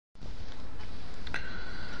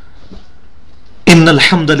إن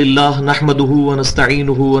الحمد لله نحمده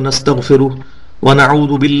ونستعينه ونستغفره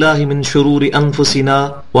ونعوذ بالله من شرور أنفسنا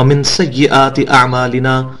ومن سيئات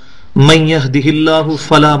أعمالنا من يهده الله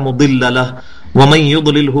فلا مضل له ومن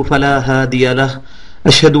يضلله فلا هادي له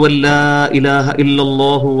أشهد أن لا إله إلا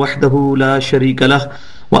الله وحده لا شريك له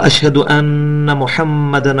وأشهد أن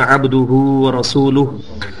محمدا عبده ورسوله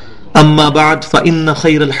أما بعد فإن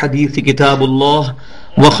خير الحديث كتاب الله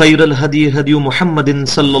وخير الهدي هدي محمد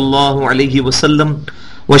صلى الله عليه وسلم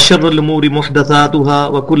وشر الأمور محدثاتها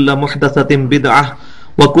وكل محدثة بدعة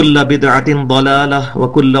وكل بدعة ضلالة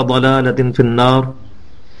وكل ضلالة في النار.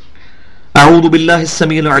 أعوذ بالله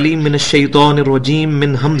السميع العليم من الشيطان الرجيم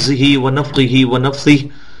من همزه ونفخه ونفثه.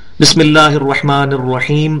 بسم الله الرحمن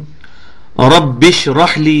الرحيم. رب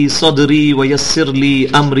اشرح لي صدري ويسر لي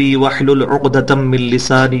أمري واحلل عقدة من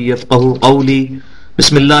لساني يفقهوا قولي.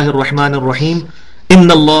 بسم الله الرحمن الرحيم.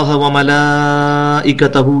 إن الله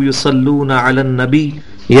وملائكته يصلون على النبي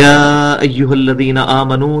يا أيها الذين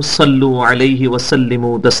آمنوا صلوا عليه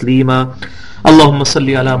وسلموا تسليما. اللهم صل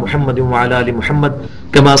على محمد وعلى آل محمد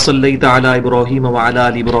كما صليت على إبراهيم وعلى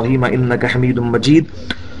آل إبراهيم إنك حميد مجيد.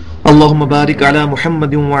 اللهم بارك على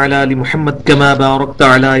محمد وعلى آل محمد كما باركت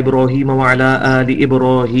على إبراهيم وعلى آل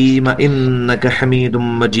إبراهيم إنك حميد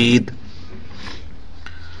مجيد.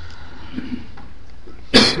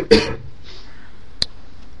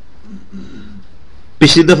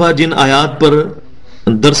 پچھلی دفعہ جن آیات پر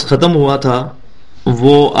درس ختم ہوا تھا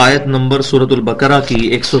وہ آیت نمبر سورۃ البقرہ کی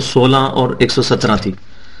 116 اور 117 تھی.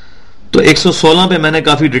 تو 116 پہ میں نے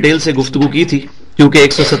کافی ڈیٹیل سے گفتگو کی تھی کیونکہ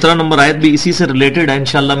 117 نمبر آیت بھی اسی سے ریلیٹڈ ہے.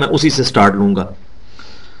 انشاءاللہ میں اسی سے سٹارٹ لوں گا.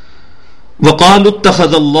 وَقَالُوا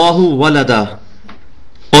اتَّخَذَ اللَّهُ وَلَدًا،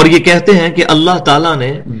 اور یہ کہتے ہیں کہ اللہ تعالیٰ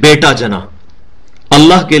نے بیٹا جنا.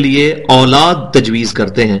 اللہ کے لیے اولاد تجویز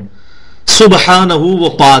کرتے ہیں. سبحانہ، وہ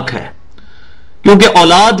پاک ہے، کیونکہ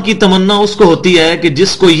اولاد کی تمنا اس کو ہوتی ہے کہ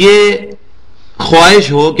جس کو یہ خواہش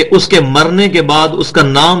ہو کہ اس کے مرنے کے بعد اس کا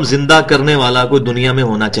نام زندہ کرنے والا کوئی دنیا میں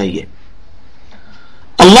ہونا چاہیے.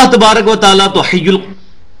 اللہ تبارک و تعالیٰ تو حی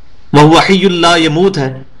وہو حی لا یموت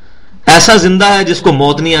ہے، ایسا زندہ ہے جس کو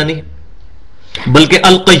موت نہیں آنی، بلکہ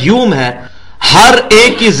القیوم ہے، ہر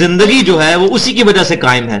ایک کی زندگی جو ہے وہ اسی کی وجہ سے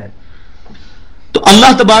قائم ہے. تو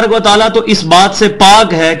اللہ تبارک و تعالیٰ تو اس بات سے پاک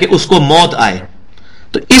ہے کہ اس کو موت آئے.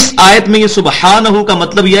 تو اس آیت میں یہ سبحانہ کا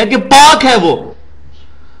مطلب یہ ہے کہ پاک ہے، وہ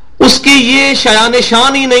اس کی یہ شایان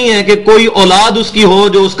شان ہی نہیں ہے کہ کوئی اولاد اس کی ہو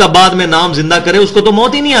جو اس کا بعد میں نام زندہ کرے، اس کو تو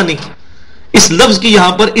موت ہی نہیں آنی. اس لفظ کی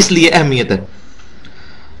یہاں پر اس لیے اہمیت ہے.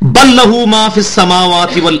 بل لہ ما فی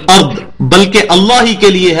السماوات والارض، بلکہ اللہ ہی کے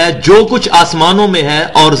لیے ہے جو کچھ آسمانوں میں ہے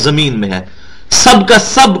اور زمین میں ہے.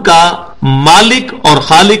 سب کا مالک اور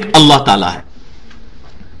خالق اللہ تعالی ہے.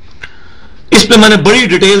 اس پہ میں نے بڑی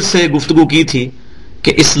ڈیٹیل سے گفتگو کی تھی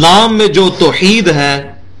کہ اسلام میں جو توحید ہے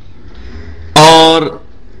اور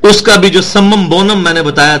اس کا بھی جو سمم بونم میں نے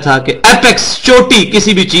بتایا تھا کہ ایپیکس، چوٹی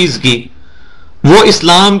کسی بھی چیز کی، وہ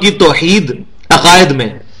اسلام کی توحید عقائد میں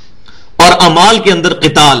اور اعمال کے اندر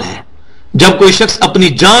قتال ہے. جب کوئی شخص اپنی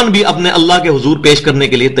جان بھی اپنے اللہ کے حضور پیش کرنے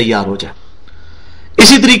کے لیے تیار ہو جائے.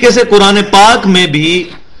 اسی طریقے سے قرآن پاک میں بھی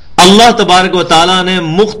اللہ تبارک و تعالیٰ نے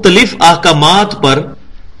مختلف احکامات پر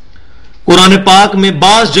قرآن پاک میں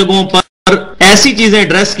بعض جگہوں پر ایسی چیزیں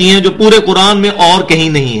ایڈریس کی ہیں جو پورے قرآن میں اور کہیں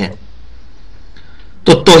نہیں ہیں.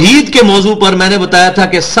 تو توحید کے موضوع پر میں نے بتایا تھا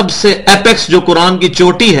کہ سب سے ایپیکس جو قرآن کی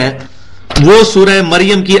چوٹی ہے وہ سورہ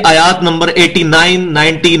مریم کی آیات نمبر 89،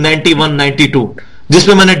 90، 91، 92، جس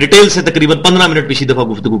میں نے ڈیٹیل سے تقریباً 15 منٹ پچھلی دفعہ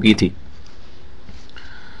گفتگو کی تھی.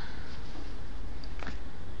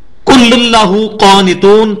 کل اللہ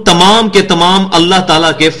قانتون، تمام کے تمام اللہ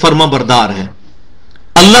تعالیٰ کے فرما بردار ہیں.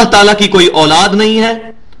 اللہ تعالیٰ کی کوئی اولاد نہیں ہے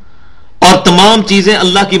اور تمام چیزیں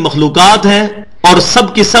اللہ کی مخلوقات ہیں اور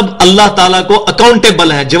سب کی سب اللہ تعالیٰ کو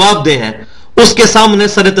اکاؤنٹیبل ہیں، جواب دہ ہیں، اس کے سامنے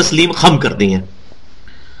سر تسلیم خم کر دی ہیں.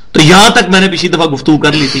 تو یہاں تک میں نے پچھلی دفعہ گفتگو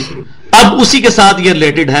کر لی تھی. اب اسی کے ساتھ یہ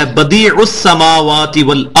ریلیٹڈ ہے. بدیع السماوات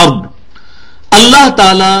والارض، اللہ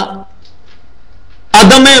تعالیٰ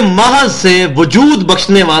عدم محض سے وجود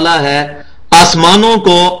بخشنے والا ہے آسمانوں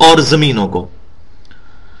کو اور زمینوں کو.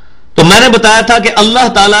 تو میں نے بتایا تھا کہ اللہ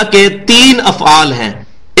تعالیٰ کے 3 افعال ہیں.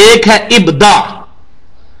 ایک ہے ابداع،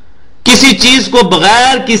 کسی چیز کو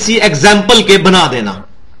بغیر کسی ایگزامپل کے بنا دینا.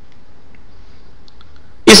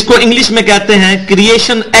 اس کو انگلش میں کہتے ہیں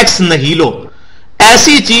کریشن ایکس نہیلو.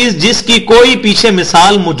 ایسی چیز جس کی کوئی پیچھے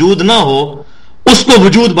مثال موجود نہ ہو اس کو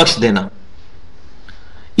وجود بخش دینا.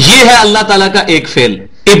 یہ ہے اللہ تعالیٰ کا ایک فعل،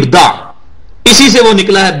 ابداع. اسی سے وہ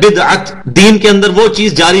نکلا ہے بدعت، دین کے اندر وہ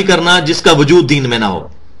چیز جاری کرنا جس کا وجود دین میں نہ ہو.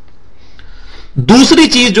 دوسری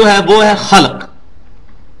چیز جو ہے وہ ہے خلق.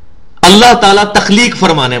 اللہ تعالیٰ تخلیق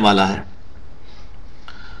فرمانے والا ہے.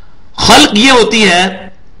 خلق یہ ہوتی ہے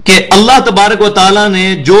کہ اللہ تبارک و تعالیٰ نے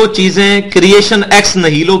جو چیزیں کریشن ایکس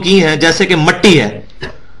نہیلو کی ہیں، جیسے کہ مٹی ہے،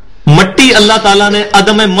 مٹی اللہ تعالیٰ نے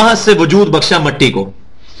عدم محض سے وجود بخشا مٹی کو.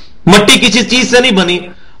 مٹی کسی چیز سے نہیں بنی،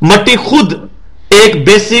 مٹی خود ایک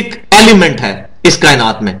بیسک ایلیمنٹ ہے اس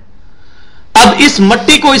کائنات میں. اب اس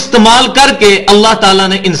مٹی کو استعمال کر کے اللہ تعالیٰ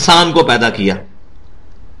نے انسان کو پیدا کیا.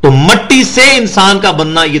 تو مٹی سے انسان کا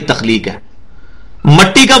بننا یہ تخلیق ہے.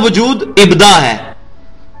 مٹی کا وجود ابدا ہے،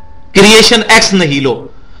 کریشن ایکس نہیلو،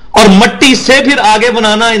 اور مٹی سے پھر آگے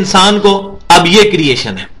بنانا انسان کو، اب یہ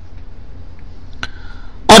کریشن ہے.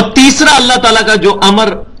 اور تیسرا اللہ تعالیٰ کا جو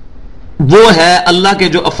امر وہ ہے، اللہ کے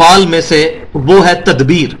جو افعال میں سے وہ ہے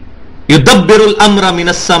تدبیر. یدبر الامر من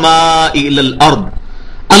السماء الى الارض.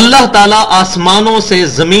 اللہ تعالیٰ آسمانوں سے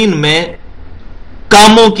زمین میں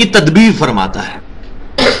کاموں کی تدبیر فرماتا ہے.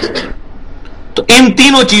 تو ان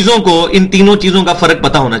تینوں چیزوں کا فرق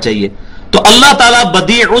پتہ ہونا چاہیے. تو اللہ تعالیٰ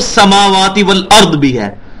بدیع السماوات والارض بھی ہے،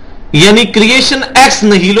 یعنی کریشن ایکس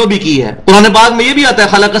نہیلو بھی کی ہے. قرآن پاک میں یہ بھی آتا ہے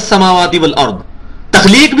خلق السماوات والارض،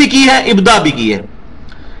 تخلیق بھی کی ہے، ابدا بھی کی ہے.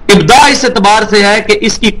 ابدا اس اعتبار سے ہے کہ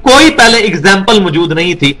اس کی کوئی پہلے اگزامپل موجود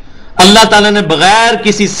نہیں تھی، اللہ تعالیٰ نے بغیر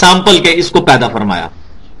کسی سیمپل کے اس کو پیدا فرمایا.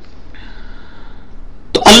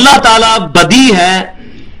 تو اللہ تعالیٰ بدی ہے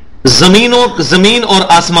زمین اور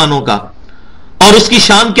آسمانوں کا. اور اس کی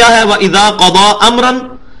شان کیا ہے؟ وَإِذَا قَضَى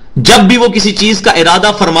أَمْرًا، جب بھی وہ کسی چیز کا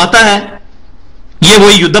ارادہ فرماتا ہے، یہ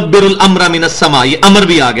وہی یدبر الامر من السماء، یہ امر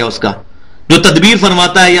بھی آ گیا اس کا، جو تدبیر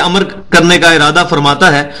فرماتا ہے، یہ امر کرنے کا ارادہ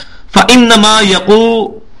فرماتا ہے. فَإِنَّمَا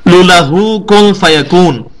يَقُولُ لَهُ كُن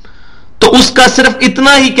فَيَكُونُ، تو اس کا صرف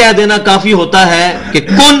اتنا ہی کہہ دینا کافی ہوتا ہے کہ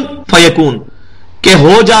کن فیکون، کہ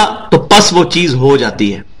ہو جا، تو پس وہ چیز ہو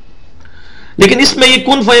جاتی ہے. لیکن اس میں یہ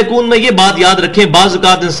کن فیکون میں یہ بات یاد رکھیں، بعض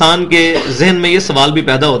اوقات انسان کے ذہن میں یہ سوال بھی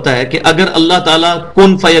پیدا ہوتا ہے کہ اگر اللہ تعالیٰ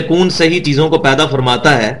کن فیکون سے ہی چیزوں کو پیدا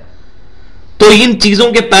فرماتا ہے تو ان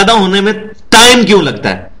چیزوں کے پیدا ہونے میں ٹائم کیوں لگتا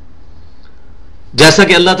ہے؟ جیسا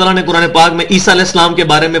کہ اللہ تعالیٰ نے قرآن پاک میں عیسیٰ علیہ السلام کے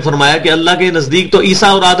بارے میں فرمایا کہ اللہ کے نزدیک تو عیسیٰ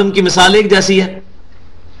اور آدم کی مثال ایک جیسی ہے.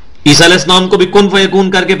 عیسیٰ علیہ السلام کو بھی کن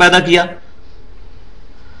فیکون کر کے پیدا کیا،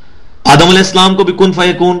 آدم علیہ السلام کو بھی کن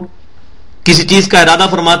فیکون. کسی چیز کا ارادہ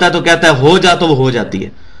فرماتا ہے تو کہتا ہے ہو جا، تو وہ ہو جاتی ہے.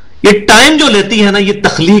 یہ ٹائم جو لیتی ہے نا، یہ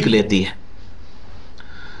تخلیق لیتی ہے.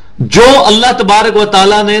 جو اللہ تبارک و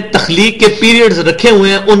تعالیٰ نے تخلیق کے پیریڈز رکھے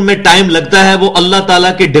ہوئے ہیں ان میں ٹائم لگتا ہے، وہ اللہ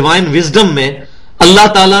تعالیٰ کے ڈیوائن وزڈم میں اللہ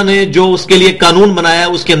تعالیٰ نے جو اس کے لیے قانون بنایا ہے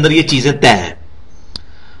اس کے اندر یہ چیزیں طے ہیں.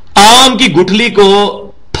 آم کی گٹھلی کو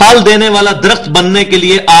پھل دینے والا درخت بننے کے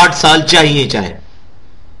لیے 8 سال چاہیے، چاہے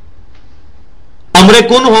امر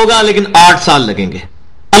کن ہوگا لیکن 8 سال لگیں گے.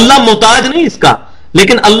 اللہ محتاج نہیں اس کا،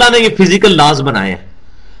 لیکن اللہ نے یہ فزیکل لاز بنائے ہیں.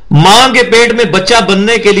 ماں کے پیٹ میں بچہ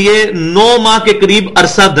بننے کے لیے 9 ماہ کے قریب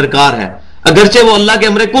عرصہ درکار ہے، اگرچہ وہ اللہ کے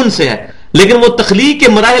امر کن سے ہے، لیکن وہ تخلیق کے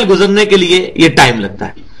مراحل گزرنے کے لیے یہ ٹائم لگتا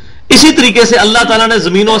ہے. اسی طریقے سے اللہ تعالیٰ نے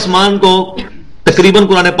زمین و آسمان کو تقریباً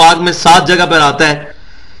قرآن پاک میں 7 جگہ پر آتا ہے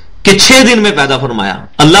کہ 6 دن میں پیدا فرمایا.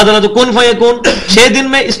 اللہ تعالیٰ تو کن فیکون 6 دن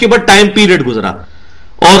میں، اس کے بعد ٹائم پیریڈ گزرا.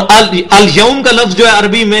 اور الیوم کا لفظ جو ہے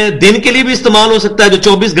عربی میں دن کے لیے بھی استعمال ہو سکتا ہے، جو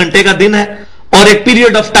 24 گھنٹے کا دن ہے، اور ایک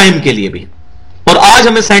پیریڈ آف ٹائم کے لیے بھی. اور آج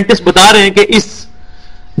ہمیں سائنٹسٹ بتا رہے ہیں کہ اس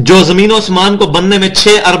جو زمین و آسمان کو بننے میں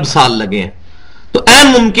 6 ارب سال لگے ہیں. تو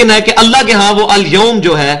عین ممکن ہے کہ اللہ کے ہاں وہ الیوم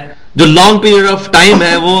جو ہے، جو لانگ پیریڈ آف ٹائم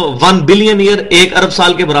ہے، وہ 1 بلین ایئر، 1 ارب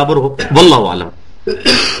سال کے برابر ہو. واللہ عالم،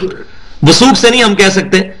 وثوق سے نہیں ہم کہہ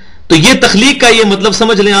سکتے. تو یہ تخلیق کا یہ مطلب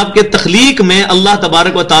سمجھ لیں آپ کہ تخلیق میں اللہ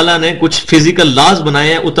تبارک و تعالیٰ نے کچھ فزیکل لاز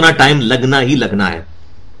بنائے ہیں، اتنا ٹائم لگنا ہی لگنا ہے.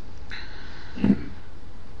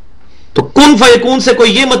 تو کن فیکون سے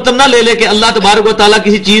کوئی یہ مطلب نہ لے لے کہ اللہ تبارک و تعالیٰ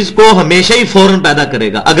کسی چیز کو ہمیشہ ہی فوراً پیدا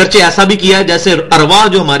کرے گا. اگرچہ ایسا بھی کیا ہے، جیسے ارواح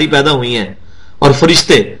جو ہماری پیدا ہوئی ہیں اور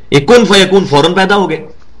فرشتے، یہ کن فیکون فوراً پیدا ہو گئے.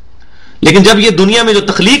 لیکن جب یہ دنیا میں جو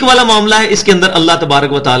تخلیق والا معاملہ ہے، اس کے اندر اللہ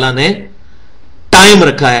تبارک و تعالیٰ نے ٹائم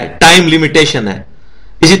رکھا ہے، ٹائم لمیٹیشن ہے.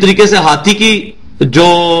 اسی طریقے سے ہاتھی کی جو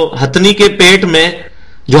ہتھنی کے پیٹ میں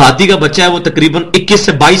جو ہاتھی کا بچہ ہے وہ تقریباً 21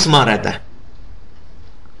 سے 22 ماہ رہتا ہے.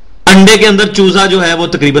 انڈے کے اندر چوزا جو ہے وہ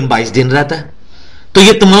تقریباً 22 دن رہتا ہے. تو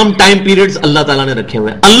یہ تمام ٹائم پیریڈز اللہ تعالیٰ نے رکھے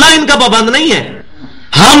ہوئے ہیں. اللہ ان کا پابند نہیں ہے،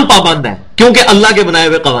 ہم پابند ہیں، کیونکہ اللہ کے بنائے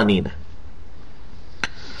ہوئے قوانین ہیں.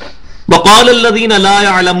 وقال الذین لا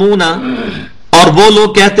يعلمون، اور وہ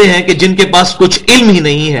لوگ کہتے ہیں کہ جن کے پاس کچھ علم ہی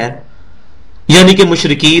نہیں ہے، یعنی کہ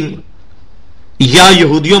مشرکین یا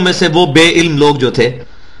یہودیوں میں سے وہ بے علم لوگ جو تھے،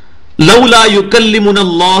 لولا یکلمنا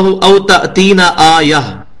اللہ او تأتینا آیہ،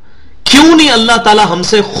 کیوں نہیں اللہ تعالی ہم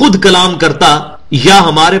سے خود کلام کرتا یا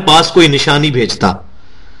ہمارے پاس کوئی نشانی بھیجتا،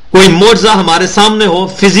 کوئی معجزہ ہمارے سامنے ہو،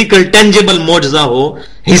 فزیکل ٹینجیبل معجزہ ہو،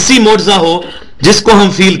 حسی معجزہ ہو جس کو ہم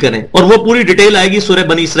فیل کریں. اور وہ پوری ڈیٹیل آئے گی سورہ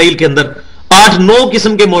بنی اسرائیل کے اندر. 8-9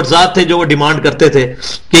 قسم کے معجزات تھے جو وہ ڈیمانڈ کرتے تھے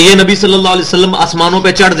کہ یہ نبی صلی اللہ علیہ وسلم آسمانوں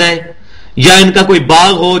پہ چڑھ جائیں، یا ان کا کوئی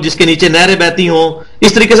باغ ہو جس کے نیچے نہریں بہتی ہوں.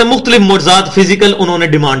 اس طریقے سے مختلف معجزات فزیکل انہوں نے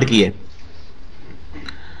ڈیمانڈ کیے.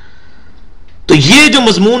 تو یہ جو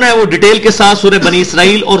مضمون ہے وہ ڈیٹیل کے ساتھ سورہ بنی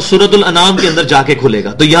اسرائیل اور سورۃ الانعام کے اندر جا کے کھلے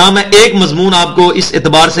گا. تو یہاں میں ایک مضمون آپ کو اس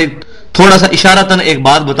اعتبار سے تھوڑا سا اشارتاً ایک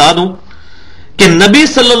بات بتا دوں کہ نبی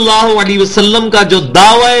صلی اللہ علیہ وسلم کا جو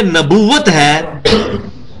دعوی نبوت ہے،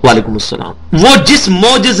 وعلیکم السلام، وہ جس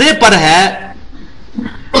معجزے پر ہے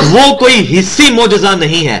وہ کوئی حصی معجزہ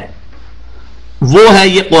نہیں ہے، وہ ہے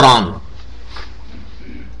یہ قرآن.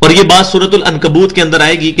 اور یہ بات سورۃ العنکبوت کے اندر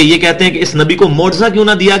آئے گی کہ یہ کہتے ہیں کہ اس نبی کو معجزہ کیوں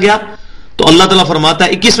نہ دیا گیا. تو اللہ تعالیٰ فرماتا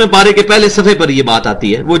ہے 21ویں پارے کے پہلے صفحے پر یہ بات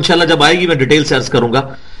آتی ہے، وہ انشاءاللہ جب آئے گی میں ڈیٹیل سے عرض کروں گا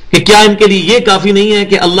کہ کیا ان کے لیے یہ کافی نہیں ہے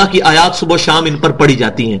کہ اللہ کی آیات صبح و شام ان پر پڑھی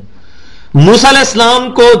جاتی ہیں. موسیٰ علیہ السلام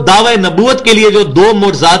کو دعوی نبوت کے لیے جو 2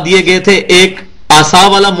 معجزات دیے گئے تھے، ایک عصا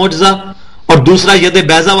والا معجزہ اور دوسرا ید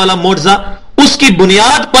بیضا والا معجزہ، اس کی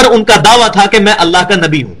بنیاد پر ان کا دعویٰ تھا کہ میں اللہ کا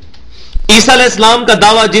نبی ہوں. عیسیٰ علیہ السلام کا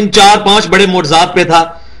دعویٰ جن 4-5 بڑے معجزات پہ تھا،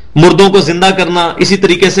 مردوں کو زندہ کرنا، اسی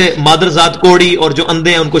طریقے سے مادر ذات کوڑی اور جو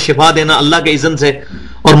اندھے ہیں ان کو شفا دینا اللہ کے اذن سے،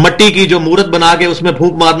 اور مٹی کی جو مورت بنا کے اس میں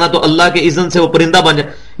پھونک مارنا تو اللہ کے اذن سے وہ پرندہ بن جائے.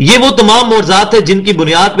 یہ وہ تمام معجزات تھے جن کی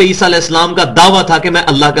بنیاد پہ عیسیٰ علیہ السلام کا دعویٰ تھا کہ میں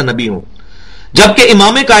اللہ کا نبی ہوں. جبکہ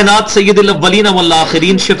امام کائنات سید الاولین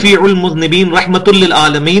والآخرین شفیع المذنبین رحمت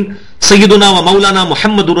للعالمین سیدنا و مولانا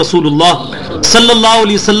محمد رسول اللہ صلی اللہ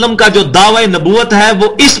علیہ وسلم کا جو دعوی نبوت ہے وہ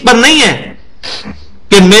اس پر نہیں ہے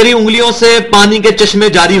کہ میری انگلیوں سے پانی کے چشمے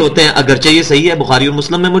جاری ہوتے ہیں، اگرچہ یہ صحیح ہے، بخاری اور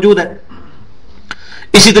مسلم میں موجود ہے.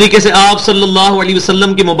 اسی طریقے سے آپ صلی اللہ علیہ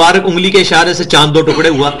وسلم کی مبارک انگلی کے اشارے سے چاند 2 ٹکڑے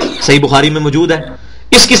ہوا، صحیح بخاری میں موجود ہے.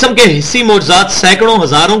 اس قسم کے حصی معجزات سینکڑوں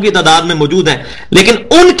ہزاروں کی تعداد میں موجود ہیں، لیکن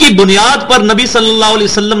ان کی بنیاد پر نبی صلی اللہ علیہ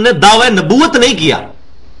وسلم نے دعوی نبوت نہیں کیا.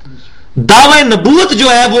 دعوی نبوت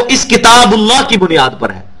جو ہے وہ اس کتاب اللہ کی بنیاد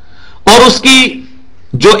پر ہے، اور اس کی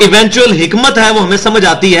جو ایونچوئل حکمت ہے وہ ہمیں سمجھ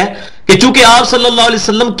آتی ہے کہ چونکہ آپ صلی اللہ علیہ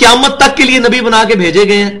وسلم قیامت تک کے لیے نبی بنا کے بھیجے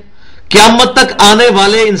گئے ہیں، قیامت تک آنے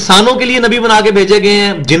والے انسانوں کے لیے نبی بنا کے بھیجے گئے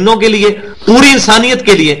ہیں، جنوں کے لیے، پوری انسانیت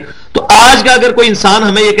کے لیے. تو آج کا اگر کوئی انسان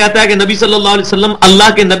ہمیں یہ کہتا ہے کہ نبی صلی اللہ علیہ وسلم اللہ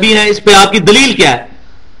کے نبی ہیں، اس پہ آپ کی دلیل کیا ہے،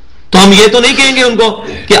 تو ہم یہ تو نہیں کہیں گے ان کو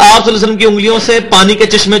کہ آپ صلی اللہ علیہ وسلم کی انگلیوں سے پانی کے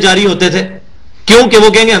چشمے جاری ہوتے تھے، کیونکہ وہ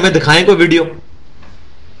کہیں گے ہمیں دکھائیں کوئی ویڈیو.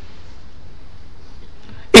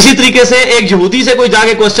 اسی طریقے سے ایک یہودی سے کوئی جا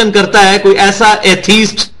کے کوسچن کرتا ہے، کوئی ایسا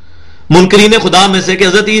ایتھیسٹ منکرین خدا میں سے کہ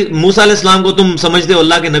حضرت موسیٰ علیہ السلام کو تم سمجھتے ہو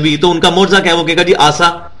اللہ کے نبی، تو ان کا معجزہ کیا ہے؟ وہ کہے گا جی آسا.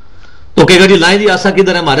 تو کہے گا جی لائیں جی آسا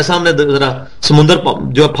کدھر ہے، ہمارے سامنے ذرا سمندر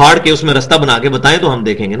جو پھاڑ کے اس میں رستہ بنا کے بتائیں تو ہم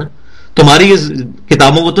دیکھیں گے نا. تمہاری اس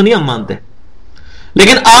کتابوں کو تو نہیں ہم مانتے.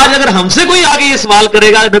 لیکن آج اگر ہم سے کوئی آگے یہ سوال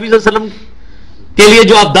کرے گا نبی صلی اللہ علیہ وسلم کے لیے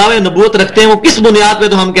جو آپ دعوے نبوت رکھتے ہیں وہ کس بنیاد پہ،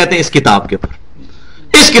 تو ہم کہتے ہیں اس کتاب کے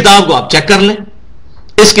اوپر. اس کتاب کو آپ چیک کر لیں،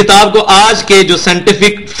 اس کتاب کو آج کے جو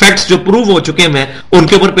سائنٹیفک فیکٹس جو پروو ہو چکے ہیں ان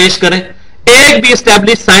کے اوپر پیش کریں. ایک بھی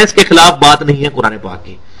اسٹیبلش سائنس کے خلاف بات نہیں ہے قرآن پاک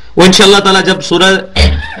کی. وہ انشاءاللہ تعالی جب سورہ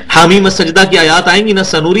حامیم السجدہ کی آیات آئیں گی نا،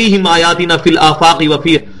 سنوریہم آیاتنا فی الآفاق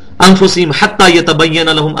وفی انفسہم حتی یتبین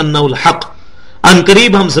لہم انہ الحق، ان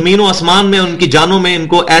قریب ہم زمین و آسمان میں ان کی جانوں میں ان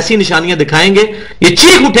کو ایسی نشانیاں دکھائیں گے، یہ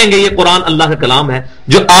چیخ اٹھیں گے یہ قرآن اللہ کا کلام ہے.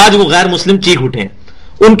 جو آج وہ غیر مسلم چیخ اٹھیں،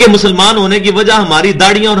 ان کے مسلمان ہونے کی وجہ ہماری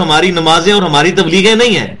داڑیاں اور ہماری نمازیں اور ہماری تبلیغیں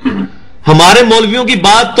نہیں ہیں. ہمارے مولویوں کی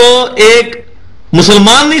بات تو ایک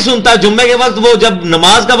مسلمان نہیں سنتا، جمعے کے وقت وہ جب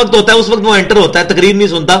نماز کا وقت ہوتا ہے اس وقت وہ انٹر ہوتا ہے، تقریر نہیں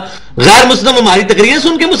سنتا. غیر مسلم ہماری تقریریں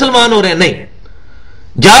سن کے مسلمان ہو رہے ہیں؟ نہیں.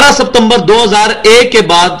 11 ستمبر 2001 کے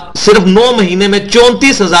بعد صرف 9 مہینے میں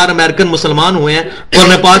 34,000 امریکن مسلمان ہوئے ہیں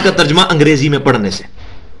قرآن پاک کا ترجمہ انگریزی میں پڑھنے سے.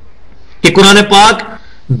 کہ قرآن پاک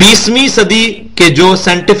 20ویں صدی کے جو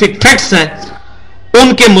سائنٹیفک فیکٹس ہیں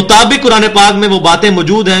ان کے مطابق قرآن پاک میں وہ باتیں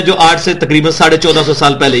موجود ہیں جو آج سے تقریباً 1450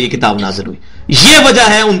 سال پہلے یہ کتاب نازل ہوئی. یہ وجہ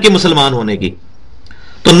ہے ان کے مسلمان ہونے کی.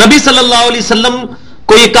 تو نبی صلی اللہ علیہ وسلم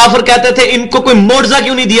کو یہ کافر کہتے تھے ان کو کوئی معجزہ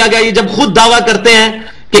کیوں نہیں دیا گیا؟ یہ جب خود دعویٰ کرتے ہیں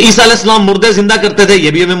کہ عیسیٰ علیہ السلام مردے زندہ کرتے تھے،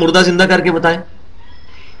 یہ بھی ہمیں مردہ زندہ کر کے بتائیں.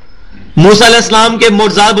 موسیٰ علیہ السلام کے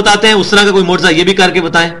معجزات بتاتے ہیں، اس طرح کا کوئی معجزہ یہ بھی کر کے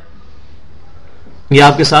بتائیں. یہ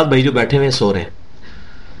آپ کے ساتھ بھائی جو بیٹھے ہوئے سو رہے ہیں،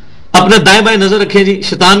 اپنے دائیں بائیں نظر رکھیں جی.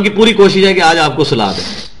 شیطان کی پوری کوشش ہے کہ آج آپ کو سلا دے.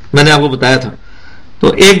 میں نے آپ کو بتایا تھا.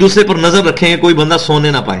 تو ایک دوسرے پر نظر رکھیں کہ کوئی بندہ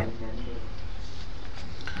سونے نہ پائے.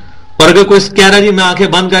 اور اگر کوئی کہہ رہا جی میں آنکھیں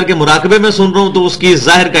بند کر کے مراقبے میں سن رہا ہوں تو اس کی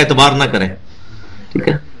ظاہر کا اعتبار نہ کریں. ٹھیک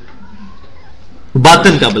ہے،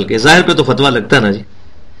 باطن کا، بلکہ ظاہر پہ تو فتویٰ لگتا ہے نا جی.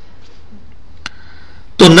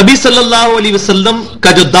 تو نبی صلی اللہ علیہ وسلم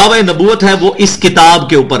کا جو دعوی نبوت ہے وہ اس کتاب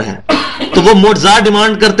کے اوپر ہے. تو وہ معجزات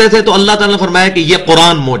ڈیمانڈ کرتے تھے، تو اللہ تعالیٰ نے فرمایا کہ یہ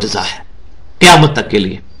قرآن معجزہ ہے قیامت تک کے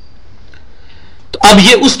لیے. تو اب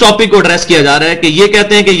یہ اس ٹاپک کو ایڈریس کیا جا رہا ہے کہ یہ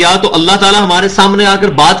کہتے ہیں کہ یا تو اللہ تعالیٰ ہمارے سامنے آ کر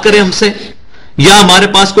بات کرے ہم سے، یا ہمارے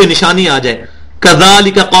پاس کوئی نشانی آ جائے.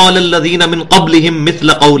 کذالک قال الذین من قبلہم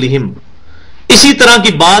مثل قولہم، اسی طرح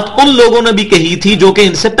کی بات ان لوگوں نے بھی کہی تھی جو کہ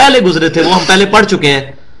ان سے پہلے گزرے تھے، وہ ہم پہلے پڑھ چکے ہیں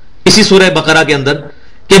اسی سورہ بقرہ کے اندر،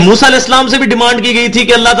 کہ موسیٰ علیہ السلام سے بھی ڈیمانڈ کی گئی تھی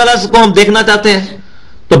کہ اللہ تعالیٰ کو ہم دیکھنا چاہتے ہیں،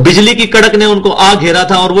 تو بجلی کی کڑک نے ان کو آ گھیرا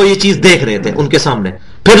تھا اور وہ یہ چیز دیکھ رہے تھے ان کے سامنے.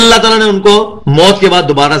 پھر اللہ تعالیٰ نے ان کو موت کے بعد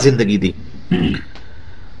دوبارہ زندگی دی.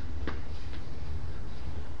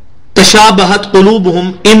 تشابہت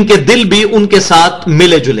قلوبہم، ان کے دل بھی ان کے ساتھ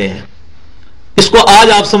ملے جلے ہیں. اس کو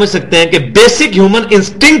آج آپ سمجھ سکتے ہیں کہ بیسک ہیومن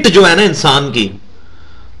انسٹنکٹ جو ہے نا انسان کی،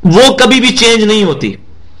 وہ کبھی بھی چینج نہیں ہوتی.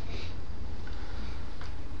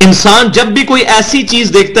 انسان جب بھی کوئی ایسی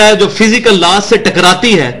چیز دیکھتا ہے جو فزیکل لاز سے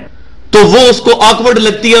ٹکراتی ہے تو وہ اس کو آکورڈ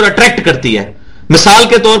لگتی ہے اور اٹریکٹ کرتی ہے. مثال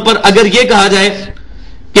کے طور پر اگر یہ کہا جائے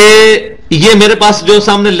کہ یہ میرے پاس جو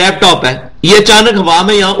سامنے لیپ ٹاپ ہے یہ اچانک ہوا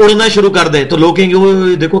میں یہاں اڑنا شروع کر دے تو لوگ کہیں گے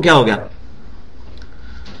وہ دیکھو کیا ہو گیا.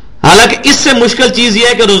 حالانکہ اس سے مشکل چیز یہ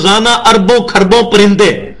ہے کہ روزانہ اربوں کھربوں پرندے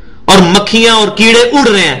اور مکھیاں اور کیڑے اڑ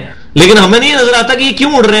رہے ہیں، لیکن ہمیں نہیں نظر آتا کہ یہ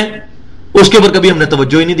کیوں اڑ رہے ہیں. اس کے اوپر کبھی ہم نے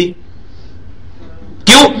توجہ ہی نہیں دی.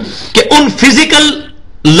 کیوں؟ کہ ان فزیکل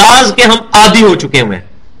لاز کے ہم عادی ہو چکے ہوئے ہیں.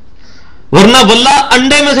 ورنہ واللہ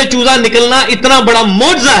انڈے میں سے چوزا نکلنا اتنا بڑا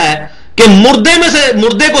معجزہ ہے کہ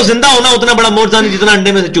مردے کو زندہ ہونا اتنا بڑا معجزہ نہیں جتنا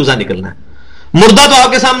انڈے میں سے چوزا نکلنا ہے. مردہ تو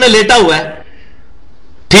آپ کے سامنے لیٹا ہوا ہے،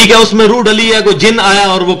 ٹھیک ہے، اس میں روح ڈلی ہے، کوئی جن آیا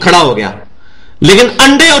اور وہ کھڑا ہو گیا، لیکن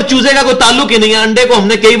انڈے اور چوزے کا کوئی تعلق ہی نہیں ہے. انڈے کو ہم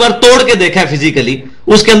نے کئی بار توڑ کے دیکھا ہے فزیکلی،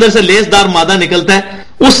 اس کے اندر سے لیس دار مادہ نکلتا ہے،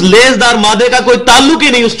 اس لیس دار مادے کا کوئی تعلق ہی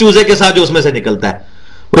نہیں اس چوزے کے ساتھ جو اس میں سے نکلتا ہے.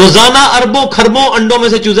 روزانہ اربوں کھربوں انڈوں میں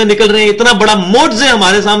سے چوزے نکل رہے ہیں، اتنا بڑا معجزے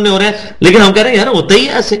ہمارے سامنے ہو رہے ہیں، لیکن ہم کہہ رہے ہیں یار ہوتا ہی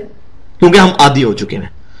ہے ایسے، کیونکہ ہم عادی ہو چکے ہیں.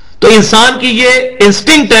 تو انسان کی یہ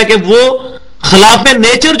انسٹنکٹ ہے کہ وہ خلاف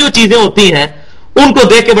نیچر جو چیزیں ہوتی ہیں ان کو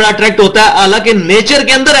دیکھ کے بڑا اٹریکٹ ہوتا ہے. حالانکہ نیچر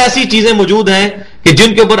کے اندر ایسی چیزیں موجود ہیں کہ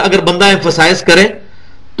جن کے اوپر اگر بندہ ایمفسائز کرے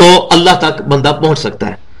تو اللہ تک بندہ پہنچ سکتا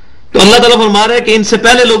ہے. تو اللہ تعالیٰ فرما رہا ہے کہ ان سے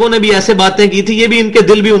پہلے لوگوں نے بھی ایسے باتیں کی تھی، یہ بھی ان کے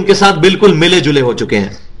دل بھی ان کے ساتھ بالکل ملے جلے ہو چکے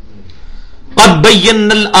ہیں. قد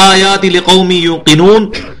بینا الآیات لقوم یوقنون،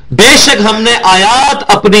 بے شک ہم نے آیات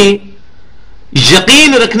اپنی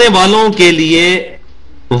یقین رکھنے والوں کے لیے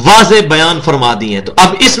واضح بیان فرما دی ہیں. تو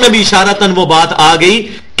اب اس میں بھی اشارتاً وہ بات آ گئی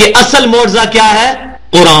کہ اصل معجزہ کیا ہے؟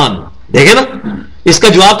 قرآن. دیکھیں نا، اس کا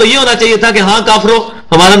جواب تو یہ ہونا چاہیے تھا کہ ہاں کافرو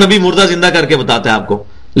ہمارا نبی مردہ زندہ کر کے بتاتا ہے آپ کو،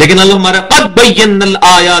 لیکن اللہ ہمارا قد بینا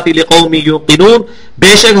الآیات لقوم یوقنون،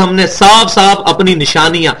 بے شک ہم نے صاف صاف اپنی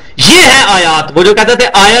نشانیاں، یہ ہے آیات. وہ جو کہتے تھے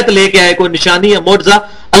آیت لے کے آئے کوئی نشانی ہے معجزہ،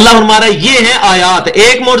 اللہ ہمارا یہ ہے آیات.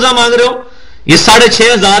 ایک معجزہ مانگ رہے ہو، یہ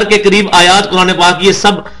 6,500 کے قریب آیات قرآن پاک، یہ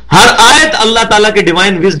سب ہر آیت اللہ تعالیٰ کے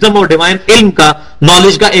ڈیوائن وزڈم اور ڈیوائن علم کا،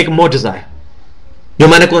 نالج کا ایک معجزہ ہے. جو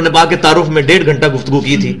میں نے قرآن پاک کے تعارف میں 1.5 گھنٹہ گفتگو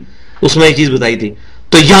کی تھی اس میں یہ چیز بتائی تھی.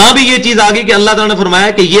 تو یہاں بھی یہ چیز آ گئی کہ اللہ تعالیٰ نے فرمایا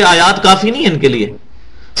کہ یہ آیات کافی نہیں ہے ان کے لیے،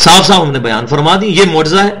 صاف صاف ہم نے بیان فرما دی، یہ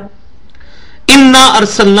معجزہ ہے. انا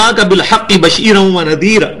ارسلناک بالحق بشیرا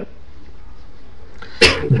ونذیرا،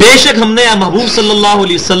 بے شک ہم نے محبوب صلی اللہ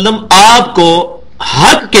علیہ وسلم آپ کو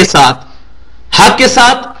حق کے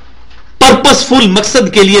ساتھ پرپسفل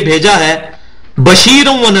مقصد کے لیے بھیجا ہے.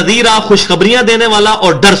 بشیرا ونذیرا، خوشخبریاں دینے والا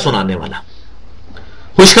اور ڈر سنانے والا.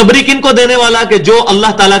 خوشخبری کن کو دینے والا؟ کہ جو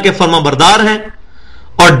اللہ تعالیٰ کے فرما بردار ہیں،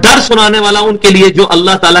 اور ڈر سنانے والا ان کے لیے جو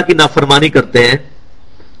اللہ تعالیٰ کی نافرمانی کرتے ہیں.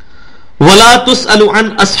 وَلَا تُسْأَلُ عَنْ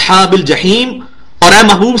أَصْحَابِ الْجَحِيمِ، اور اے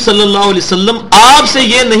محبوب صلی اللہ علیہ وسلم آپ سے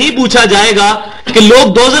یہ نہیں پوچھا جائے گا کہ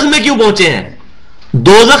لوگ دوزخ میں کیوں پہنچے ہیں.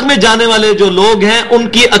 دوزخ میں جانے والے جو لوگ ہیں ان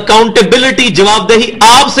کی اکاؤنٹیبلٹی، جواب دہی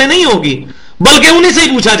آپ سے نہیں ہوگی، بلکہ انہیں سے ہی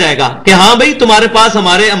پوچھا جائے گا کہ ہاں بھائی تمہارے پاس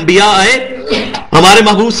ہمارے انبیاء آئے، ہمارے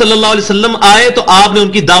محبوب صلی اللہ علیہ وسلم آئے، تو آپ نے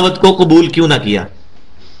ان کی دعوت کو قبول کیوں نہ کیا؟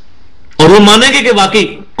 اور وہ مانیں گے کہ واقعی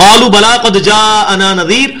قالوا بلا قد جاءنا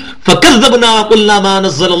نذیر فکذبنا وقلنا ما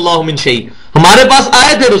نزل اللہ من شیء، ہمارے پاس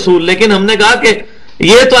آئے تھے رسول لیکن ہم نے کہا کہ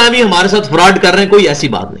یہ تو ابھی ہمارے ساتھ فراڈ کر رہے ہیں، کوئی ایسی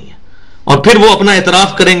بات نہیں ہے. اور پھر وہ اپنا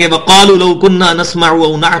اعتراف کریں گے وقالوا لو كنا نسمع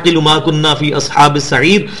او نعقل ما كنا في اصحاب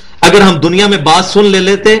السعیر، اگر ہم دنیا میں بات سن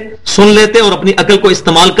لیتے اور اپنی عقل کو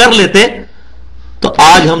استعمال کر لیتے تو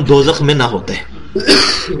آج ہم دوزخ میں نہ ہوتے.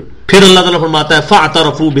 پھر اللہ تعالیٰ فرماتا ہے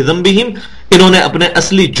فاعترفوا بذنبهم، انہوں نے اپنے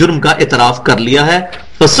اصلی جرم کا اعتراف کر لیا ہے.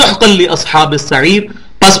 فسحقا لاصحاب السعیر،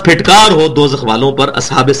 پس پھٹکار ہو دوزخ والوں پر،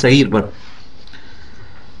 اصحاب سعیر پر.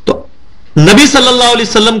 تو نبی صلی اللہ علیہ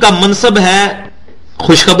وسلم کا منصب ہے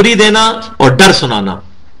خوشخبری دینا اور ڈر سنانا.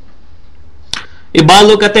 یہ بعض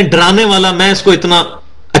لوگ کہتے ہیں ڈرانے والا، میں اس کو اتنا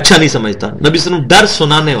اچھا نہیں سمجھتا. نبی صلی اللہ علیہ وسلم ڈر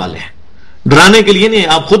سنانے والے ہیں، ڈرانے کے لیے نہیں.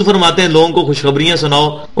 آپ خود فرماتے ہیں لوگوں کو خوشخبریاں سناؤ،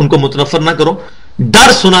 ان کو متنفر نہ کرو.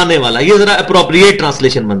 ڈر سنانے والا، یہ ذرا اپروپریٹ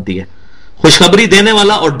ٹرانسلیشن بنتی ہے. خوشخبری دینے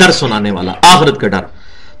والا اور ڈر سنانے والا، آخرت کا ڈر.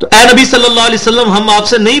 تو اے نبی صلی اللہ علیہ وسلم، ہم آپ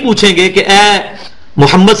سے نہیں پوچھیں گے کہ اے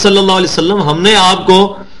محمد صلی اللہ علیہ وسلم، ہم نے آپ کو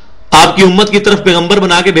آپ کی امت کی طرف پیغمبر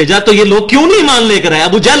بنا کے بھیجا تو یہ لوگ کیوں نہیں ایمان لے کر آئے؟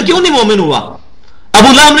 ابو جہل کیوں نہیں مومن ہوا؟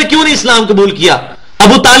 ابو لہب نے کیوں نہیں اسلام قبول کیا؟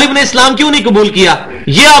 ابو طالب نے اسلام کیوں نہیں قبول کیا؟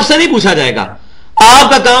 یہ آپ سے نہیں پوچھا جائے گا. آپ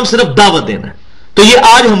کا کام صرف دعوت دینا ہے. تو یہ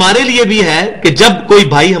آج ہمارے لیے بھی ہے کہ جب کوئی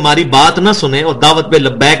بھائی ہماری بات نہ سنے اور دعوت پہ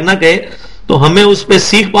لبیک نہ کہے تو ہمیں اس پہ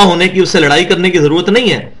سیکھ پا ہونے کی، اس سے لڑائی کرنے کی ضرورت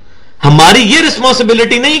نہیں ہے. ہماری یہ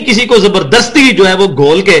رسپانسبلٹی نہیں کسی کو زبردستی جو ہے وہ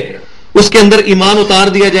گھول کے اس کے اندر ایمان اتار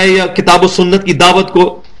دیا جائے، یا کتاب و سنت کی دعوت کو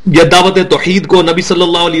یا دعوت توحید کو، نبی صلی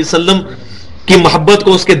اللہ علیہ وسلم کی محبت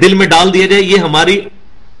کو اس کے دل میں ڈال دیا جائے. یہ ہماری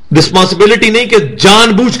رسپانسبلٹی نہیں کہ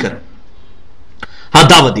جان بوجھ کر ہاں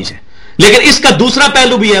دعوت دی جائے. لیکن اس کا دوسرا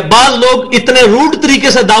پہلو بھی ہے. بعض لوگ اتنے روڈ طریقے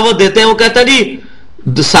سے دعوت دیتے ہیں، وہ کہتے ہیں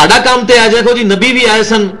جی ساڑا کام تے آ جائے گا جی، نبی بھی آئے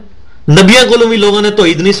سن، نبیاں کو بھی لوگوں نے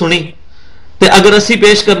توحید نہیں سنی، تے اگر اسی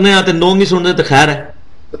پیش کرنے آتے لوگ نہیں سنتے تو خیر ہے.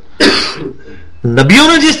 نبیوں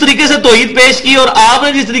نے جس طریقے سے توحید پیش کی اور آپ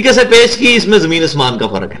نے جس طریقے سے پیش کی، اس میں زمین آسمان کا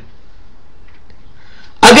فرق ہے.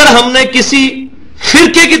 اگر ہم نے کسی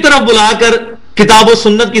فرقے کی طرف بلا کر کتاب و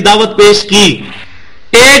سنت کی دعوت پیش کی،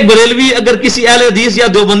 ایک بریلوی اگر کسی اہل حدیث یا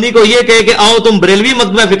دیوبندی کو یہ کہے کہ آؤ تم بریلوی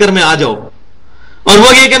مکتبہ فکر میں آ جاؤ، اور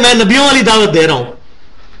وہ یہ کہ میں نبیوں والی دعوت دے رہا ہوں،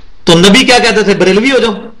 تو نبی کیا کہتے تھے؟ بریلوی ہو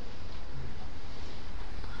جاؤ.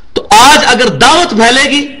 تو آج اگر دعوت پھیلے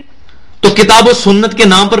گی تو کتاب و سنت کے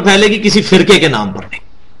نام پر پھیلے گی، کسی فرقے کے نام پر نہیں.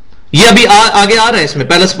 یہ ابھی آگے آ رہا ہے، اس میں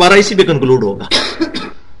پہلا سپارہ اسی پہ کنکلوڈ ہوگا،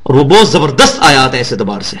 اور وہ بہت زبردست آیات ہیں اس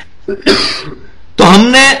اعتبار سے. تو ہم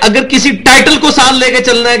نے اگر کسی ٹائٹل کو ساتھ لے کے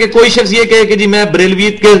چلنا ہے کہ کوئی شخص یہ کہے کہ جی میں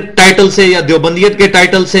بریلویت کے ٹائٹل سے یا دیوبندیت کے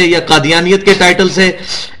ٹائٹل سے یا قادیانیت کے ٹائٹل سے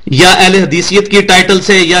یا اہل حدیثیت کی ٹائٹل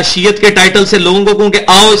سے یا شیعت کے ٹائٹل سے لوگوں کو کہوں کہ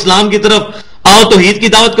آؤ اسلام کی طرف آؤ، توحید کی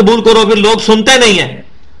دعوت قبول کرو، پھر لوگ سنتے نہیں ہیں،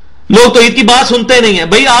 لوگ توحید کی بات سنتے نہیں ہیں.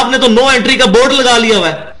 بھائی آپ نے تو نو انٹری کا بورڈ لگا لیا ہوا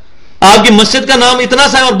ہے، آپ کی مسجد کا نام اتنا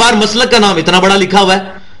سا ہے اور باہر مسلک کا نام اتنا بڑا لکھا ہوا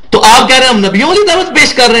ہے، تو آپ کہہ رہے ہیں ہم نبیوں والی دعوت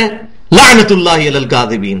پیش کر رہے ہیں. لعنت اللہ علی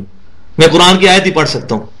الکاذبین. میں قرآن کی آیت ہی پڑھ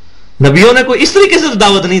سکتا ہوں، نبیوں نے کوئی اس طریقے سے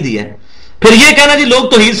دعوت نہیں دی ہے. پھر یہ کہنا جی لوگ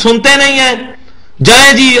توحید سنتے نہیں ہیں،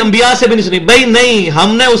 جائیں جی انبیاء سے بھی نہیں سنی. بھائی نہیں،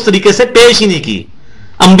 ہم نے اس طریقے سے پیش ہی نہیں کی.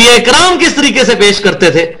 انبیاء کرام کس طریقے سے پیش کرتے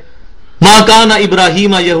تھے؟ ما کان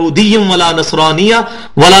ابراہیم یہودی ولا نصرانیہ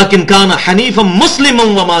ولکن کان حنیفا مسلما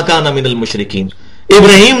وما کان من المشرکین.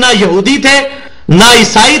 ابراہیم نہ یہودی تھے، نہ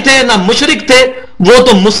عیسائی تھے، نہ مشرک تھے، وہ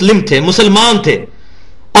تو مسلم تھے، مسلمان تھے،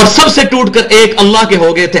 اور سب سے ٹوٹ کر ایک اللہ کے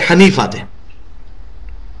ہو گئے تھے، حنیفہ تھے.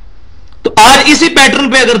 تو آج اسی پیٹرن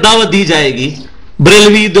پہ اگر دعوت دی جائے گی،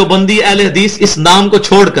 بریلوی، دیوبندی، اہل حدیث، اس نام کو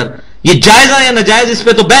چھوڑ کر، یہ جائز ہے یا ناجائز، اس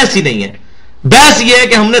پہ تو بحث ہی نہیں ہے. بحث یہ ہے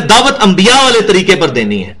کہ ہم نے دعوت انبیاء والے طریقے پر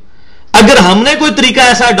دینی ہے. اگر ہم نے کوئی طریقہ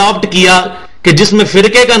ایسا اڈاپٹ کیا کہ جس میں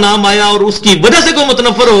فرقے کا نام آیا اور اس کی وجہ سے کوئی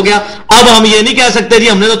متنفر ہو گیا، اب ہم یہ نہیں کہہ سکتے جی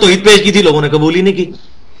ہم نے تو توحید پیش کی تھی، لوگوں نے قبول ہی نہیں کی.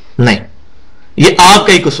 نہیں، یہ آپ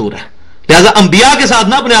کا ہی قصور ہے. لہذا انبیاء کے ساتھ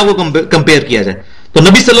نہ اپنے آپ کو کمپیئر کیا جائے. تو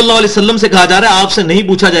نبی صلی اللہ علیہ وسلم سے کہا جا رہا ہے آپ سے نہیں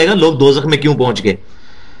پوچھا جائے گا لوگ دوزخ میں کیوں پہنچ گئے.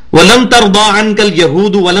 وَلَن تَرْضَىٰ عَنْكَ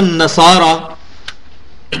الْيَهُودُ وَلَا النَّصَارَىٰ،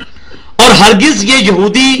 اور ہرگز یہ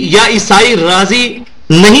یہودی یا عیسائی راضی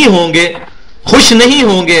نہیں ہوں گے، خوش نہیں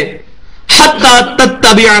ہوں گے، حَتَّىٰ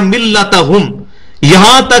تَتَّبِعَ مِلَّتَهُمْ،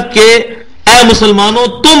 یہاں تک کہ اے مسلمانوں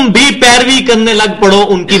تم بھی پیروی کرنے لگ پڑو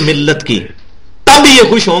ان کی ملت کی. تب یہ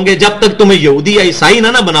خوش ہوں گے. جب تک تمہیں یہودی یا عیسائی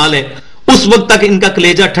نہ بنا لیں اس وقت تک ان کا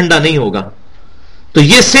کلیجہ ٹھنڈا نہیں ہوگا. تو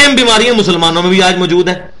یہ سیم بیماریاں مسلمانوں میں بھی آج موجود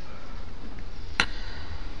ہیں.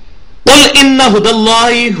 قُلْ إِنَّ هُدَى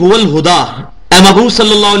اللَّهِ هُوَ الْهُدَىٰ، اے محبوب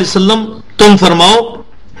صلی اللہ علیہ وسلم تم فرماؤ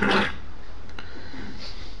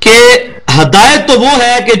کہ ہدایت تو وہ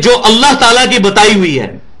ہے کہ جو اللہ تعالیٰ کی بتائی ہوئی ہے.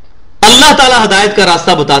 اللہ تعالیٰ ہدایت کا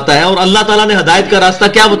راستہ بتاتا ہے، اور اللہ تعالیٰ نے ہدایت کا راستہ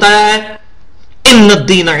کیا بتایا ہے؟ إِنَّ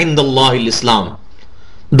الدِّينَ عِنْدَ اللَّهِ الْإِسْلَامِ،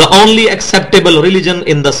 the only acceptable religion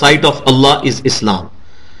in the sight of Allah is Islam.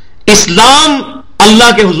 اسلام اللہ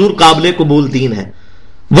کے حضور قابل قبول دین ہے.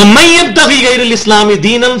 وَمَن يَبْتَغِي غَيْرَ الْإِسْلَامِ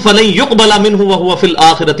دِينًا فَلَن يُقْبَلَ مِنْهُ وَهُوَ فِي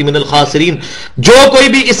الْآخِرَةِ مِنَ الْخَاسِرِينَ، جو کوئی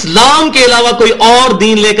بھی اسلام کے علاوہ کوئی اور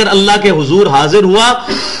دین لے کر اللہ کے حضور حاضر ہوا،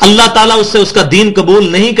 اللہ تعالیٰ اس سے اس کا دین قبول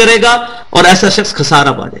نہیں کرے گا اور ایسا شخص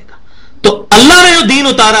خسارہ پا جائے گا. تو اللہ نے جو دین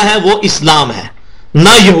اتارا ہے وہ اسلام ہے،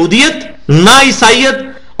 نہ یہودیت، نہ عیسائیت،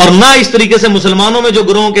 اور نہ اس طریقے سے مسلمانوں میں جو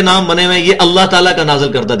گروہوں کے نام بنے ہوئے ہیں، یہ اللہ تعالیٰ کا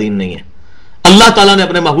نازل کردہ دین نہیں ہے. اللہ تعالیٰ نے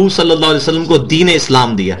اپنے محبوب صلی اللہ علیہ وسلم کو دین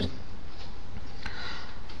اسلام دیا.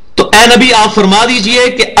 تو اے نبی آپ فرما دیجئے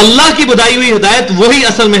کہ اللہ کی بتائی ہوئی ہدایت وہی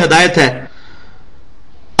اصل میں ہدایت ہے.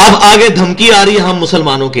 اب آگے دھمکی آ رہی ہے ہم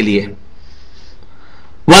مسلمانوں کے لیے.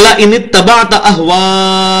 وَلَئِنِ اتَّبَعْتَ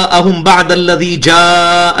أَهْوَاءَهُمْ بَعْدَ الَّذِي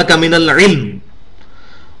جَاءَكَ مِنَ الْعِلْمِ،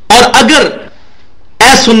 اور اگر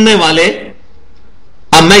اے سننے والے،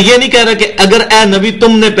 اب میں یہ نہیں کہہ رہا کہ اگر اے نبی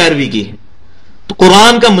تم نے پیروی کی، تو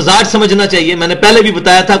قرآن کا مزاج سمجھنا چاہیے. میں نے پہلے بھی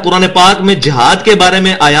بتایا تھا قرآن پاک میں جہاد کے بارے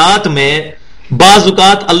میں آیات میں بعض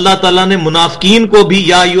اوقات اللہ تعالیٰ نے منافقین کو بھی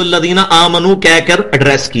یا ایھا الذین آمنو کہہ کر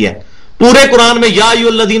ایڈریس کیا ہے. پورے قرآن میں یا ایھا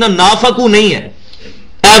الذین نافقوا نہیں ہے،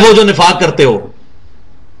 اے وہ جو نفاق کرتے ہو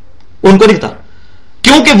ان کو نہیں تھا،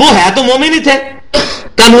 کیونکہ وہ ہے تو مومن ہی تھے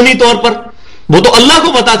قانونی طور پر. وہ تو اللہ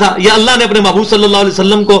کو پتا تھا، یا اللہ نے اپنے محبوب صلی اللہ علیہ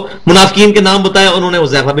وسلم کو منافقین کے نام بتایا، انہوں نے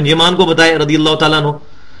حذیفہ بن یمان کو بتایا رضی اللہ تعالیٰ عنہ.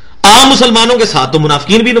 عام مسلمانوں کے ساتھ تو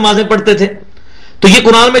منافقین بھی نمازیں پڑھتے تھے. تو یہ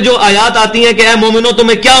قرآن میں جو آیات آتی ہیں کہ اے مومنو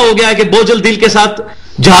تمہیں کیا ہو گیا ہے کہ بوجھل دل کے ساتھ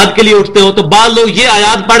جہاد کے لیے اٹھتے ہو، تو بعض لوگ یہ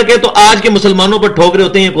آیات پڑھ کے تو آج کے مسلمانوں پر ٹھوک رہے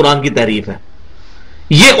ہوتے ہیں یہ قرآن کی تعریف ہے.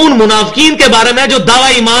 یہ ان منافقین کے بارے میں جو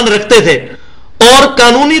دعوی ایمان رکھتے تھے اور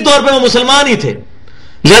قانونی طور پہ وہ مسلمان ہی تھے.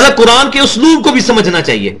 لہذا قرآن کے اسلوب کو بھی سمجھنا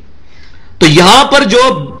چاہیے. تو یہاں پر جو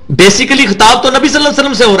بیسیکلی خطاب تو نبی صلی اللہ علیہ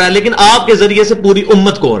وسلم سے ہو رہا ہے، لیکن آپ کے ذریعے سے پوری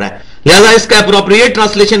امت کو ہو رہا ہے. لہذا اس کا اپروپریٹ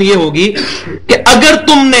ٹرانسلیشن یہ ہوگی کہ اگر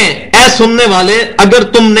تم نے، اے سننے والے، اگر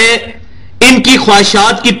تم نے ان کی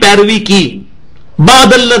خواہشات کی پیروی کی،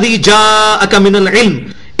 بعد الذی جاءک من العلم،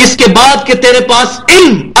 اس کے بعد کہ تیرے پاس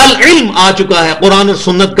علم، العلم آ چکا ہے، قرآن اور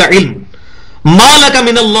سنت کا علم، ما لک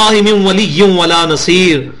من اللہ من ولی ولا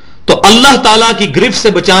نصیر، تو اللہ تعالیٰ کی گرفت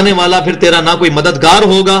سے بچانے والا پھر تیرا نہ کوئی مددگار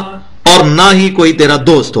ہوگا اور نہ ہی کوئی تیرا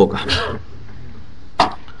دوست ہوگا.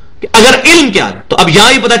 اگر علم کیا، تو اب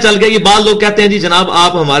یہاں ہی پتہ چل گیا. یہ بعض لوگ کہتے ہیں جی جناب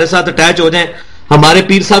آپ ہمارے ساتھ اٹیچ ہو جائیں، ہمارے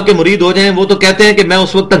پیر صاحب کے مرید ہو جائیں. وہ تو کہتے ہیں کہ میں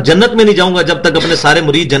اس وقت تک جنت میں نہیں جاؤں گا جب تک اپنے سارے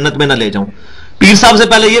مرید جنت میں نہ لے جاؤں. پیر صاحب سے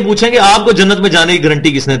پہلے یہ پوچھیں کہ آپ کو جنت میں جانے کی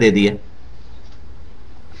گارنٹی کس نے دے دی ہے؟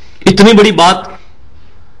 اتنی بڑی بات،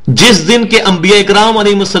 جس دن کے انبیاء اکرام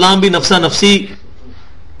علیہ السلام بھی نفسا نفسی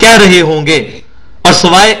کہہ رہے ہوں گے، اور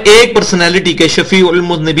سوائے ایک پرسنالٹی کے، شفیع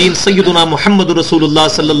المذنبین سیدنا محمد رسول اللہ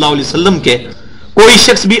صلی اللہ علیہ وسلم کے، کوئی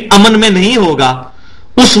شخص بھی امن میں نہیں ہوگا.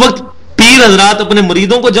 اس وقت پیر حضرات اپنے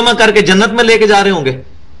مریدوں کو جمع کر کے جنت میں لے کے جا رہے ہوں گے.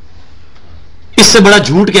 اس سے بڑا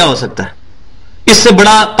جھوٹ کیا ہو سکتا ہے؟ اس سے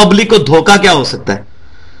بڑا پبلک کو دھوکہ کیا ہو سکتا ہے؟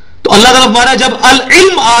 تو اللہ تعالیٰ فرمایا جب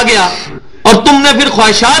العلم آ گیا اور تم نے پھر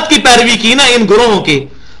خواہشات کی پیروی کی نا ان گروہوں کی،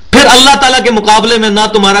 پھر اللہ تعالیٰ کے مقابلے میں نہ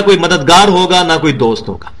تمہارا کوئی مددگار ہوگا نہ کوئی دوست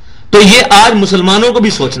ہوگا. تو یہ آج مسلمانوں کو بھی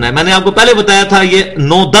سوچنا ہے. میں نے آپ کو پہلے بتایا تھا یہ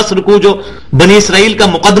 9-10 رکوع جو بنی اسرائیل کا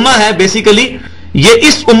مقدمہ ہے، بیسیکلی یہ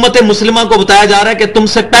اس امت مسلمہ کو بتایا جا رہا ہے کہ تم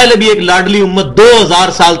سے پہلے بھی ایک لاڈلی امت 2000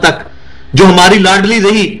 سال تک جو ہماری لاڈلی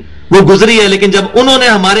رہی وہ گزری ہے، لیکن جب انہوں نے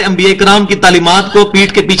ہمارے انبیاء کرام کی تعلیمات کو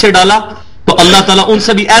پیٹ کے پیچھے ڈالا تو اللہ تعالیٰ ان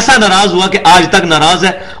سے بھی ایسا ناراض ہوا کہ آج تک ناراض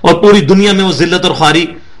ہے، اور پوری دنیا میں وہ ذلت اور خواری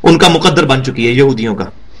ان کا مقدر بن چکی ہے یہودیوں کا.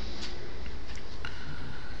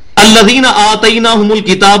 الذین آتیناہم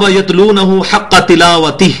الکتاب یتلونہ حق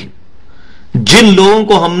تلاوتہ، جن لوگوں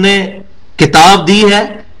کو ہم نے کتاب دی ہے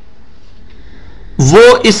وہ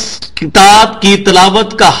اس کتاب کی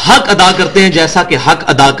تلاوت کا حق ادا کرتے ہیں جیسا کہ حق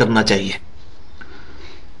ادا کرنا چاہیے.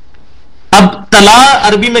 اب تلا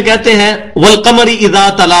عربی میں کہتے ہیں والقمر اذا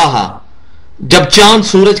تلاہا، جب چاند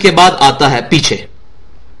سورج کے بعد آتا ہے پیچھے.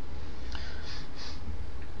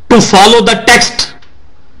 ٹو فالو دا ٹیکسٹ،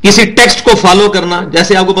 کسی ٹیکسٹ کو فالو کرنا.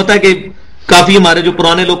 جیسے آپ کو پتا ہے کہ کافی ہمارے جو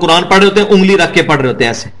پرانے لوگ قرآن پڑھ رہے ہوتے ہیں انگلی رکھ کے پڑھ رہے ہوتے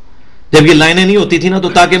ہیں ایسے، جب یہ لائنیں نہیں ہوتی تھی نا تو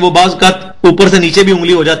تاکہ وہ بعض کا اوپر سے نیچے بھی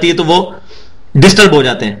انگلی ہو جاتی ہے تو وہ ڈسٹرب ہو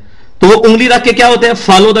جاتے ہیں، تو وہ انگلی رکھ کے کیا ہوتے ہیں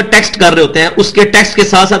فالو دا ٹیکسٹ کر رہے ہوتے ہیں، اس کے ٹیکسٹ کے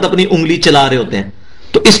ساتھ ساتھ اپنی انگلی چلا رہے ہوتے ہیں.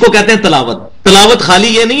 تو اس کو کہتے ہیں تلاوت. تلاوت خالی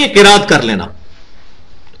یہ نہیں ہے قرات کر لینا،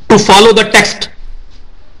 ٹو فالو دا ٹیکسٹ.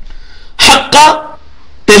 حق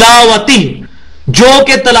تلاوتی، جو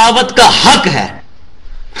کہ تلاوت کا حق ہے،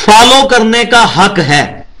 فالو کرنے کا حق ہے،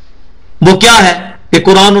 وہ کیا ہے کہ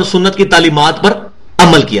قرآن اور سنت کی تعلیمات پر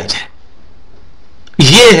عمل کیا جائے.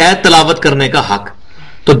 یہ ہے تلاوت کرنے کا حق.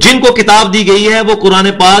 تو جن کو کتاب دی گئی ہے وہ قرآن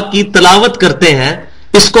پاک کی تلاوت کرتے ہیں،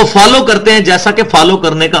 اس کو فالو کرتے ہیں جیسا کہ فالو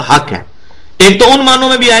کرنے کا حق ہے. ایک تو ان معنوں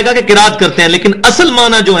میں بھی آئے گا کہ قرات کرتے ہیں، لیکن اصل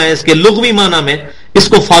معنی جو ہے اس کے لغوی معنی میں اس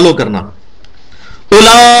کو فالو کرنا.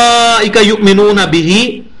 اولئک یؤمنون بہ،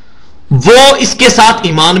 وہ اس کے ساتھ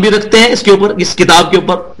ایمان بھی رکھتے ہیں، اس کے اوپر، اس کتاب کے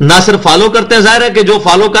اوپر. نہ صرف فالو کرتے ہیں، ظاہر ہے کہ جو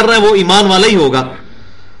فالو کر رہا ہے وہ ایمان والا ہی ہوگا.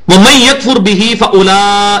 وَمَن يَكْفُرْ بِهِ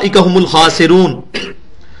فَأُولَئِكَ هُمُ الْخَاسِرُونَ،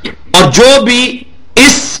 اور جو بھی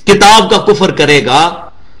اس کتاب کا کفر کرے گا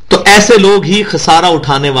تو ایسے لوگ ہی خسارہ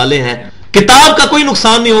اٹھانے والے ہیں. کتاب کا کوئی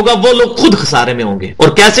نقصان نہیں ہوگا، وہ لوگ خود خسارے میں ہوں گے. اور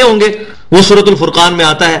کیسے ہوں گے؟ وہ سورۃ الفرقان میں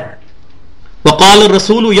آتا ہے وقال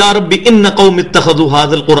الرسول یا رب ان قوم اتخذوا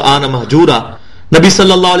هذا القرآن مہجورا. نبی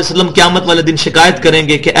صلی اللہ علیہ وسلم قیامت والے دن شکایت کریں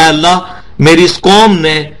گے کہ اے اللہ میری اس قوم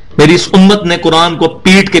نے، میری اس امت نے قرآن کو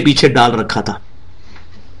پیٹ کے پیچھے ڈال رکھا تھا.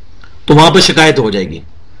 تو وہاں پہ شکایت ہو جائے گی.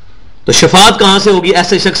 تو شفاعت کہاں سے ہوگی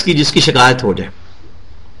ایسے شخص کی جس کی شکایت ہو جائے.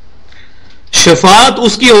 شفاعت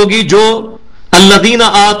اس کی ہوگی جو الذین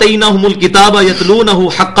آتیناہم الکتاب یتلونہ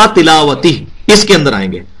حق تلاوتہ، اس کے اندر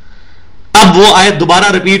آئیں گے. اب وہ آیت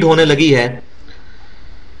دوبارہ ریپیٹ ہونے لگی ہے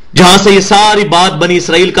جہاں سے یہ ساری بات بنی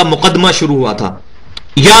اسرائیل کا مقدمہ شروع ہوا تھا.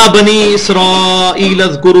 یا بنی اسرائیل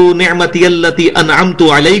اذکروا نعمتی التی انعمت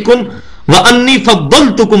علیکم وانی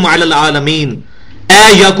فضلتکم علی العالمین. اے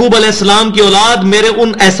یعقوب علیہ السلام کی اولاد، میرے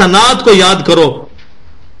ان احسانات کو یاد کرو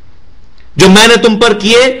جو میں نے تم پر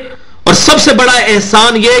کیے، اور سب سے بڑا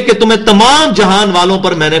احسان یہ کہ تمہیں تمام جہان والوں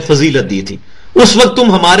پر میں نے فضیلت دی تھی. اس وقت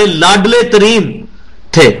تم ہمارے لاڈلے ترین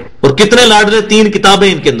تھے. اور کتنے لاڈلے؟ 3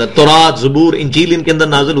 کتابیں ان کے اندر، تورات، زبور، انجیل ان کے اندر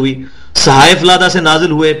نازل ہوئی، صحائف لادہ سے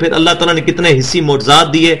نازل ہوئے. پھر اللہ تعالیٰ نے کتنے حصی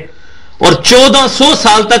معجزات دیے، اور 1400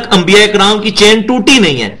 سال تک انبیاء کرام کی چین ٹوٹی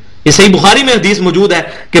نہیں ہے. یہ صحیح بخاری میں حدیث موجود ہے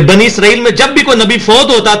کہ بنی اسرائیل میں جب بھی کوئی نبی فوت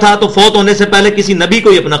ہوتا تھا تو فوت ہونے سے پہلے کسی نبی کو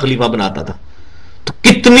ہی اپنا خلیفہ بناتا تھا. تو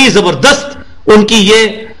کتنی زبردست ان کی یہ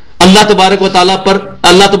اللہ تبارک و تعالیٰ پر،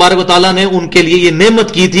 اللہ تبارک و تعالیٰ نے ان کے لیے یہ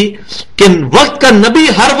نعمت کی تھی کہ وقت کا نبی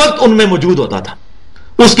ہر وقت ان میں موجود ہوتا تھا.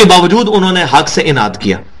 اس کے باوجود انہوں نے حق سے اناد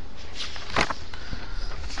کیا.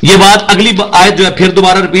 یہ بات اگلی آیت جو ہے پھر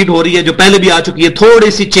دوبارہ ریپیٹ ہو رہی ہے، جو پہلے بھی آ چکی ہے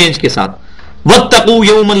تھوڑی سی چینج کے ساتھ. وَاتَّقُوا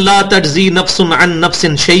يَوْمًا لَا تَجْزِي نَفْسٌ عَن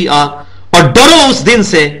نَفْسٍ شَيْئًا، اور ڈرو اس دن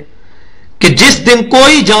سے کہ جس دن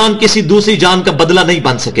کوئی جان کسی دوسری جان کا بدلہ نہیں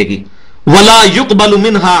بن سکے گی. وَلَا يُقْبَلُ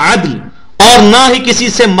مِنْهَا عَدْلٌ، اور نہ ہی کسی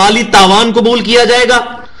سے مالی تاوان قبول کیا جائے گا.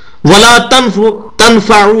 وَلَا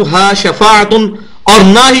تَنْفَعُهَا شَفَاعَةٌ، اور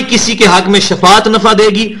نہ ہی کسی کے حق میں شفاعت نفع دے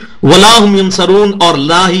گی. وَلَا هُمْ يُنصَرُونَ، اور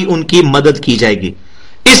نہ ہی ان کی مدد کی جائے گی.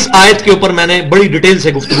 اس آیت کے اوپر میں نے بڑی ڈیٹیل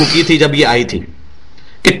سے گفتگو کی تھی جب یہ آئی تھی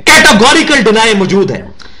کہ کیٹاگوریکل ڈینائی موجود ہے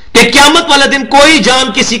کہ قیامت والے دن کوئی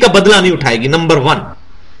جان کسی کا بدلہ نہیں اٹھائے گی، نمبر 1.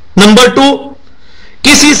 نمبر 2،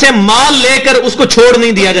 کسی سے مال لے کر اس کو چھوڑ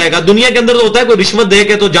نہیں دیا جائے گا. دنیا کے اندر تو ہوتا ہے کوئی رشوت دے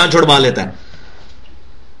کے تو جان چھوڑوا لیتا ہے،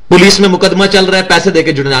 پولیس میں مقدمہ چل رہا ہے پیسے دے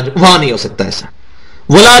کے جان، وہاں نہیں ہو سکتا ایسا.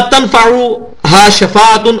 وَلَا تَنْفَعُهَا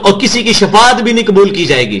شَفَاعَةٌ، اور کسی کی شفاعت بھی نہیں قبول کی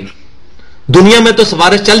جائے گی. دنیا میں تو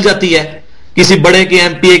سفارش چل جاتی ہے، کسی بڑے کی،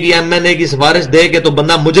 ایم پی اے کی، ایم این اے کی سفارش دے کے تو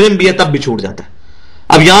بندہ مجرم بھی ہے تب بھی چھوٹ جاتا ہے.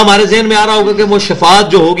 اب یہاں ہمارے ذہن میں آ رہا ہوگا کہ وہ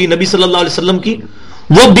شفاعت جو ہوگی نبی صلی اللہ علیہ وسلم کی،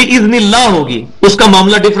 وہ بِإِذْنِ اللہ ہوگی. اس کا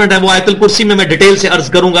معاملہ ڈیفرنٹ ہے، وہ آیت الکرسی میں ڈیٹیل سے عرض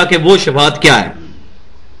کروں گا کہ وہ شفاعت کیا ہے.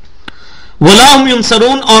 وَلَا هُمْ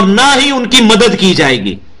يُنصَرُونَ، اور نہ ہی ان کی مدد کی جائے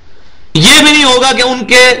گی. یہ بھی نہیں ہوگا کہ ان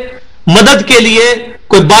کے مدد کے لیے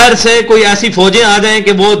کوئی باہر سے کوئی ایسی فوجیں آ جائیں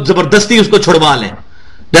کہ وہ زبردستی اس کو چھڑوا لیں.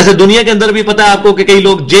 جیسے دنیا کے اندر بھی پتا ہے آپ کو کہ کئی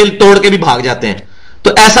لوگ جیل توڑ کے بھی بھاگ جاتے ہیں،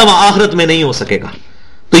 تو ایسا وہاں آخرت میں نہیں ہو سکے گا.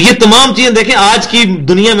 تو یہ تمام چیزیں دیکھیں آج کی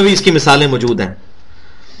دنیا میں بھی اس کی مثالیں موجود ہیں.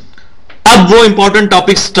 اب وہ امپورٹنٹ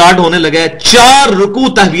ٹاپک سٹارٹ ہونے لگے، 4 رکوع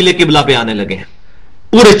تحویل قبلہ پہ آنے لگے ہیں،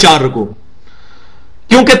 پورے 4 رکوع.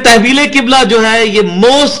 کیونکہ تحویل قبلہ جو ہے یہ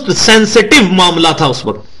موسٹ سینسٹیو معاملہ تھا اس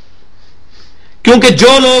وقت. کیونکہ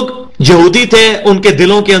جو لوگ یہودی تھے ان کے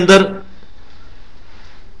دلوں کے اندر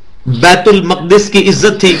بیت المقدس کی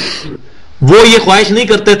عزت تھی، وہ یہ خواہش نہیں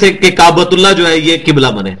کرتے تھے کہ کعبۃ اللہ جو ہے یہ قبلہ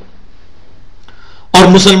بنے. اور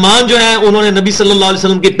مسلمان جو ہیں انہوں نے نبی صلی اللہ علیہ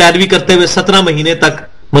وسلم کی پیروی کرتے ہوئے 17 مہینے تک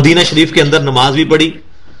مدینہ شریف کے اندر نماز بھی پڑھی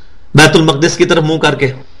بیت المقدس کی طرف منہ کر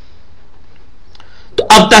کے. تو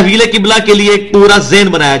اب تحویل قبلہ کے لیے ایک پورا ذہن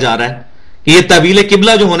بنایا جا رہا ہے کہ یہ تحویل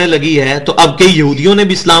قبلہ جو ہونے لگی ہے، تو اب کئی یہودیوں نے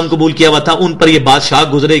بھی اسلام قبول کیا ہوا تھا، ان پر یہ بات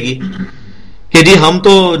شاق گزرے گی کہ جی ہم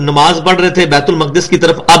تو نماز پڑھ رہے تھے بیت المقدس کی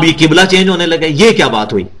طرف، اب یہ قبلہ چینج ہونے لگا، یہ کیا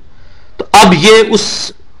بات ہوئی. تو اب یہ اس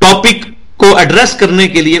ٹاپک کو ایڈریس کرنے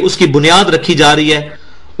کے لیے اس کی بنیاد رکھی جا رہی ہے.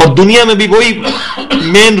 اور دنیا میں بھی وہی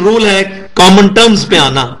مین رول ہے، کامن ٹرمز پہ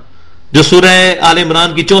آنا، جو سورہ آل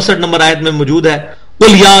عمران کی 64 نمبر آیت میں موجود ہے. قُلْ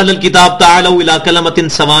يَا أَهْلَ الْكِتَابِ تَعَالَوْا إِلَىٰ كَلِمَةٍ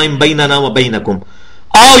سَوَاءٍ بَيْنَنَا وَبَيْنَكُمْ،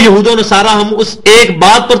 آؤ یہود و نصارہ ہم اس ایک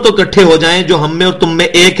بات پر تو اکٹھے ہو جائیں جو ہم میں اور تم میں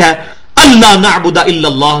ایک ہے، اللہ نعبد الا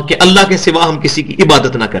اللہ، کہ اللہ کے سوا ہم کسی کی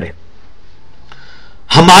عبادت نہ کریں.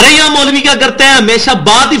 ہمارے یہاں مولوی کیا کرتے ہیں، ہمیشہ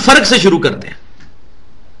بات ہی فرق سے شروع کرتے ہیں.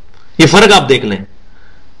 یہ فرق آپ دیکھ لیں.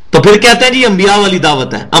 تو پھر کہتے ہیں جی انبیاء والی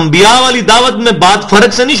دعوت ہے. انبیاء والی دعوت میں بات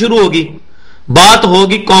فرق سے نہیں شروع ہوگی، بات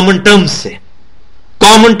ہوگی کامن ٹرمز سے.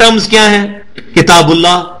 کامن ٹرمز کیا ہیں؟ کتاب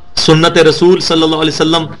اللہ، سنت رسول صلی اللہ علیہ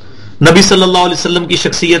وسلم، نبی صلی اللہ علیہ وسلم کی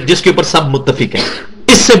شخصیت جس کے اوپر سب متفق ہیں،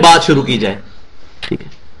 اس سے بات شروع کی جائے. ٹھیک ہے،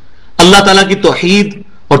 اللہ تعالیٰ کی توحید،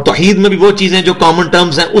 اور توحید میں بھی وہ چیزیں جو کامن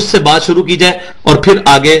ٹرمز ہیں اس سے بات شروع کی جائے، اور پھر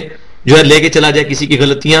آگے جو ہے لے کے چلا جائے کسی کی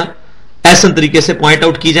غلطیاں ایسن طریقے سے پوائنٹ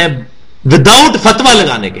آؤٹ کی جائیں وداؤٹ فتویٰ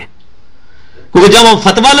لگانے کے. کیونکہ جب ہم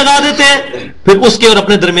فتویٰ لگا دیتے ہیں پھر اس کے اور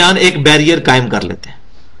اپنے درمیان ایک بیریئر قائم کر لیتے ہیں.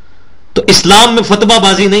 تو اسلام میں فتویٰ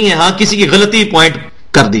بازی نہیں ہے، ہاں کسی کی غلطی پوائنٹ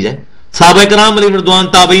کر دی جائے. صحابہ کرام علیہ رضوان،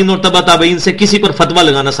 تابعین اور تبع تابعین سے کسی پر فتویٰ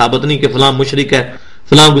لگانا ثابت نہیں کہ فلاں مشرک ہے،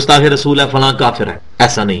 فلاں گستاخ رسول ہے، فلاں کافر ہے،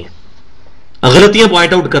 ایسا نہیں ہے. غلطیاں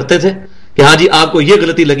پوائنٹ آؤٹ کرتے تھے کہ ہاں جی آپ کو یہ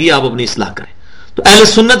غلطی لگی آپ اپنی اصلاح کریں. تو اہل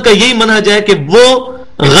سنت کا یہی منہج ہے کہ وہ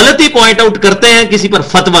غلطی پوائنٹ آؤٹ کرتے ہیں, کسی پر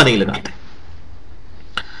فتویٰ نہیں لگاتے.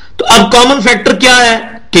 تو اب کامن فیکٹر کیا ہے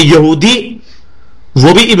کہ یہودی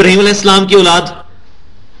وہ بھی ابراہیم علیہ السلام کی اولاد,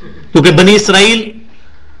 کیونکہ بنی اسرائیل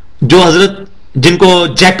جو حضرت جن کو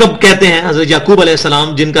جیکب کہتے ہیں, حضرت یعقوب علیہ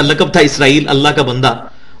السلام جن کا لقب تھا اسرائیل اللہ کا بندہ,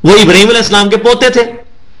 وہ ابراہیم علیہ السلام کے پوتے تھے,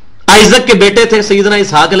 آئزک کے بیٹے تھے سیدنا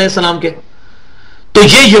اسحاق علیہ السلام کے. تو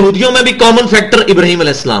یہ یہودیوں میں بھی کامن فیکٹر ابراہیم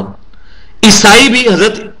علیہ السلام. عیسائی بھی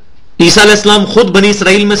حضرت عیسیٰ علیہ السلام خود بنی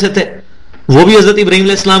اسرائیل میں سے تھے, وہ بھی حضرت ابراہیم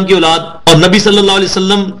علیہ السلام کی اولاد, اور نبی صلی اللہ علیہ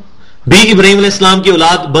وسلم بھی ابراہیم علیہ السلام کی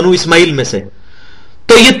اولاد بنو اسماعیل میں سے.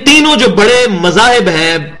 تو یہ تینوں جو بڑے مذاہب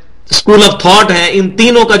ہیں, اسکول آف تھاٹ ہیں, ان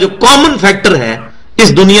تینوں کا جو کامن فیکٹر ہے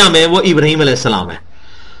اس دنیا میں وہ ابراہیم علیہ السلام ہے.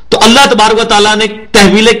 تو اللہ تبارک و تعالیٰ نے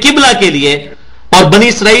تحویل قبلہ کے لیے اور بنی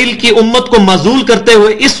اسرائیل کی امت کو معزول کرتے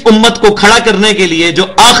ہوئے اس امت کو کھڑا کرنے کے لیے جو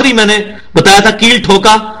آخری میں نے بتایا تھا کیل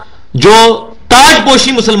ٹھوکا, جو تاج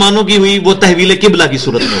پوشی مسلمانوں کی ہوئی, وہ تحویل قبلہ کی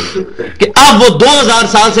صورت میں ہوئی کہ اب وہ 2000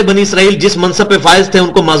 سال سے بنی اسرائیل جس منصب پہ فائز تھے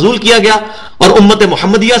ان کو معزول کیا گیا, اور امت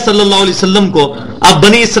محمدیہ صلی اللہ علیہ وسلم کو اب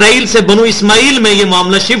بنی اسرائیل سے بنو اسماعیل میں یہ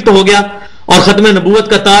معاملہ شفٹ ہو گیا, اور ختم نبوت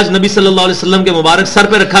کا تاج نبی صلی اللہ علیہ وسلم کے مبارک سر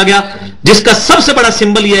پہ رکھا گیا, جس کا سب سے بڑا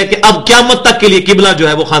سمبل یہ ہے کہ اب قیامت تک کے لیے قبلہ جو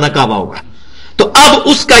ہے وہ خانہ کعبہ ہوگا. تو اب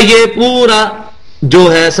اس کا یہ پورا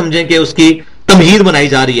جو ہے سمجھیں کہ اس کی تمہید بنائی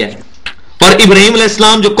جا رہی ہے, اور ابراہیم علیہ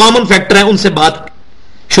السلام جو کامن فیکٹر ہے ان سے بات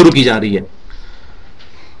شروع کی جا رہی ہے.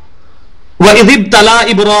 وَإِذِ ابْتَلَىٰ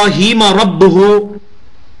إِبْرَاهِيمَ رَبُّهُ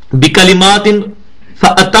بِكَلِمَاتٍ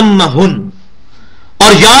فَأَتَمَّهُنَّ,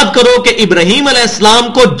 اور یاد کرو کہ ابراہیم علیہ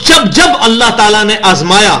السلام کو جب جب اللہ تعالیٰ نے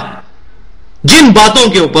آزمایا جن باتوں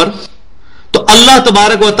کے اوپر, تو اللہ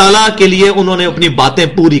تبارک و تعالیٰ کے لیے انہوں نے اپنی باتیں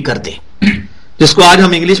پوری کر دی, جس کو آج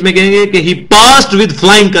ہم انگلش میں کہیں گے کہ he passed with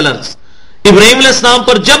flying colours. ابراہیم علیہ السلام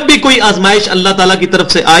پر جب بھی کوئی آزمائش اللہ تعالیٰ کی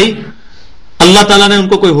طرف سے آئی, اللہ تعالیٰ نے ان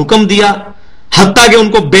کو کوئی حکم دیا, حتیٰ کہ ان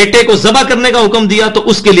کو بیٹے کو ذبح کرنے کا حکم دیا, تو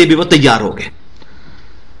اس کے لیے بھی وہ تیار ہو گئے.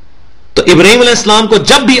 تو ابراہیم علیہ السلام کو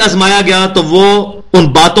جب بھی آزمایا گیا تو وہ ان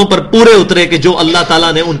باتوں پر پورے اترے کہ جو اللہ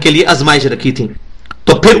تعالیٰ نے ان کے لیے آزمائش رکھی تھی.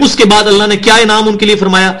 تو پھر اس کے بعد اللہ نے کیا انعام ان کے لیے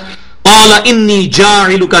فرمایا, قال انی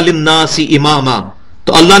جاعلک للناس اماما,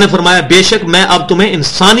 تو اللہ نے فرمایا بے شک میں اب تمہیں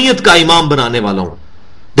انسانیت کا امام بنانے والا ہوں.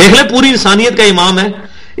 دیکھ لیں پوری انسانیت کا امام ہے.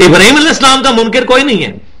 ابراہیم علیہ السلام کا منکر کوئی نہیں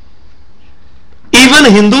ہے, ایون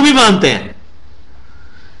ہندو بھی مانتے ہیں.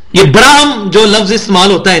 یہ براہم جو لفظ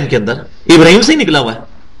استعمال ہوتا ہے ان کے اندر ابراہیم سے ہی نکلا ہوا ہے.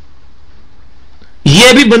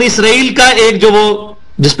 یہ بھی بنی اسرائیل کا ایک جو وہ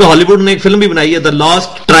جس پہ ہالی ووڈ نے ایک فلم بھی بنائی ہے, دا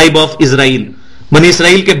لاسٹ ٹرائب آف اسرائیل. بنی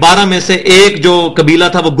اسرائیل کے 12 میں سے ایک جو قبیلہ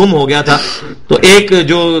تھا وہ گم ہو گیا تھا, تو ایک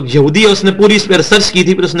جو یہودی ہے اس نے پوری اس پہ ریسرچ کی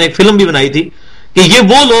تھی, پھر اس نے ایک فلم بھی بنائی تھی کہ یہ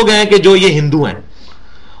وہ لوگ ہیں کہ جو یہ ہندو ہیں,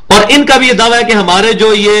 اور ان کا بھی یہ دعویٰ ہے کہ ہمارے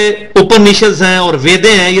جو یہ اپنشدز ہیں اور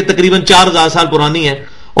ویدیں ہیں یہ تقریباً 4000 سال پرانی ہیں,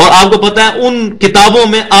 اور آپ کو پتا ہے ان کتابوں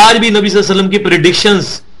میں آج بھی نبی صلی اللہ علیہ وسلم کی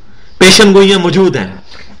پریڈکشنز پیشن گوئیاں موجود ہیں.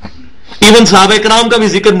 ایون صحابہ کرام کا بھی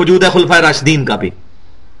ذکر موجود ہے, خلفائے راشدین کا بھی,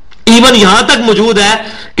 ایون یہاں تک موجود ہے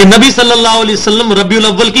کہ نبی صلی اللہ علیہ وسلم ربیع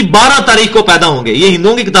الاول کی 12 تاریخ کو پیدا ہوں گے. یہ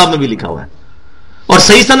ہندوؤں کی کتاب میں بھی لکھا ہوا ہے, اور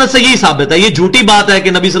صحیح سند سے یہی ثابت ہے. یہ جھوٹی بات ہے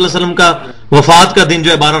کہ نبی صلی اللہ علیہ وسلم کا وفات کا دن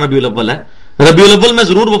جو ہے 12 ربیع الاول ہے. ربیع الاول میں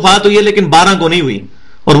ضرور وفات ہوئی ہے لیکن 12 کو نہیں ہوئی,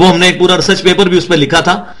 اور وہ ہم نے ایک پورا ریسرچ پیپر بھی اس پہ لکھا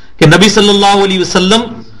تھا کہ نبی صلی اللہ علیہ وسلم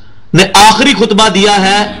نے آخری خطبہ دیا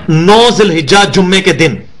ہے 9 ذی الحجہ جمعے کے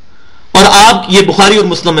دن, اور آپ یہ بخاری اور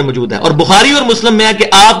مسلم میں موجود ہے, اور بخاری اور مسلم میں ہے کہ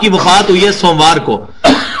آپ کی وفات ہوئی ہے سوموار کو,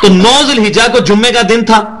 تو 9 ذی الحجہ کو جمعے کا دن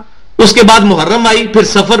تھا. اس کے بعد محرم آئی, پھر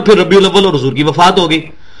سفر, پھر ربیع الاول, اور حضور کی وفات ہو گئی.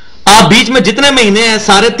 آپ بیچ میں جتنے مہینے ہیں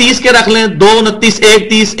سارے 30 کے رکھ لیں, 2 29 1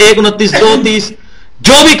 30 1 29 2 30,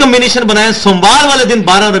 جو بھی کمبینیشن بنائیں, سوموار والے دن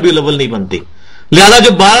 12 ربیع الاول نہیں بنتی. لہذا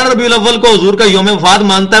جو 12 ربیع الاول کو حضور کا یوم وفات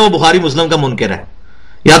مانتا ہے وہ بخاری مسلم کا منکر ہے.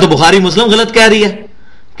 یا تو بخاری مسلم غلط کہہ رہی ہے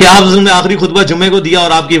کہ آپ نے آخری خطبہ جمعے کو دیا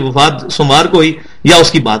اور آپ کی وفات سوموار کو ہوئی, یا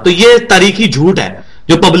اس کی بات. تو یہ تاریخی جھوٹ ہے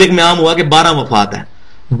جو پبلک میں عام ہوا کہ 12 وفات ہے,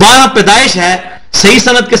 12 پیدائش ہے. صحیح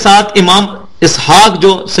سند کے ساتھ امام اسحاق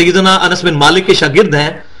جو سیدنا انس بن مالک کے شاگرد ہیں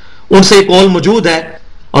ان سے ایک قول موجود ہے,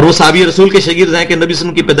 اور وہ صحابی رسول کے شاگرد ہیں کہ نبی صلی اللہ علیہ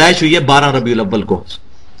وسلم کی پیدائش ہوئی ہے 12 ربیع الاول کو.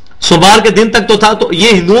 سوموار کے دن تک تو تھا, تو یہ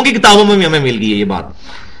ہندوؤں کی کتابوں میں بھی ہمیں مل گئی ہے یہ بات,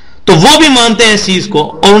 تو وہ بھی مانتے ہیں اس چیز کو,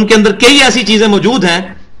 اور ان کے اندر کئی ایسی چیزیں موجود ہیں.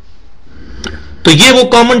 تو یہ وہ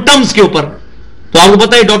کامن ٹرمز کے اوپر, تو آپ کو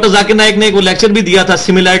پتا ہے ڈاکٹر ذاکر نائک نے ایک لیکچر بھی دیا تھا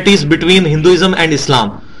similarities between Hinduism and Islam,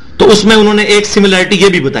 تو اس میں انہوں نے ایک سملیرٹی یہ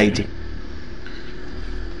بھی بتائی تھی.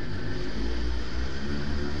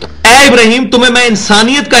 تو اے ابراہیم تمہیں میں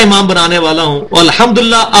انسانیت کا امام بنانے والا ہوں, اور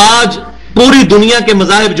الحمدللہ آج پوری دنیا کے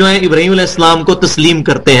مذاہب جو ہیں ابراہیم علیہ السلام کو تسلیم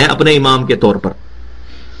کرتے ہیں اپنے امام کے طور پر.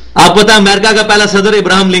 آپ پتہ ہے امریکہ کا پہلا صدر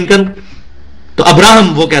ابراہم لنکن، تو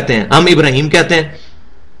ابراہم وہ کہتے ہیں، ہم ابراہیم کہتے ہیں.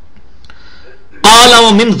 قال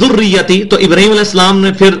ومن ذریتی، تو ابراہیم علیہ السلام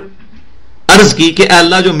نے پھر عرض کی کہ اے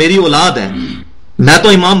اللہ جو میری اولاد ہے، میں تو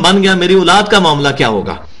امام بن گیا، میری اولاد کا معاملہ کیا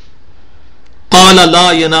ہوگا؟ قال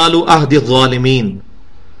لا ینال عہد الظالمین،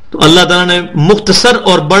 تو اللہ تعالیٰ نے مختصر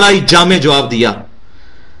اور بڑا ہی جامع جواب دیا.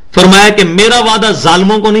 فرمایا کہ میرا وعدہ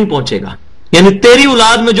ظالموں کو نہیں پہنچے گا، یعنی تیری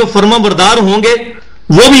اولاد میں جو فرما بردار ہوں گے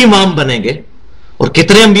وہ بھی امام بنیں گے. اور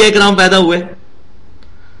کتنے انبیاء کرام پیدا ہوئے،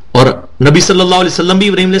 اور نبی صلی اللہ علیہ وسلم بھی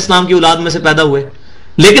ابراہیم علیہ السلام کی اولاد میں سے پیدا ہوئے.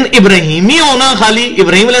 لیکن ابراہیمی ہونا، خالی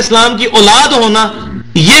ابراہیم علیہ السلام کی اولاد ہونا،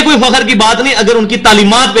 یہ کوئی فخر کی بات نہیں اگر ان کی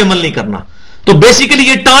تعلیمات پہ عمل نہیں کرنا. تو بیسیکلی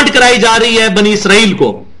یہ ٹانٹ کرائی جا رہی ہے بنی اسرائیل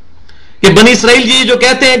کو کہ بنی اسرائیل یہ جو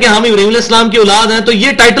کہتے ہیں کہ ہم ابراہیم علیہ السلام کی اولاد ہیں، تو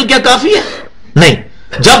یہ ٹائٹل کیا کافی ہے؟ نہیں،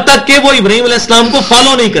 جب تک کہ وہ ابراہیم علیہ السلام کو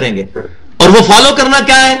فالو نہیں کریں گے. اور وہ فالو کرنا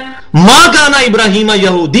کیا ہے؟ ما کان ابراہیم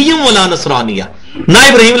یہودی ولا نصرانیہ، نہ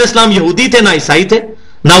ابراہیم علیہ السلام یہودی تھے، نہ عیسائی تھے،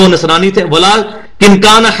 نہ وہ نصرانی تھے. ولکن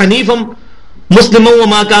کان حنیفا مسلما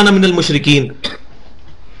وما کان من المشرکین.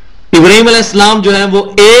 ابراہیم علیہ السلام جو ہے وہ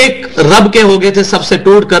ایک رب کے ہو گئے تھے سب سے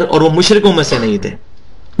ٹوٹ کر، اور وہ مشرکوں میں سے نہیں تھے،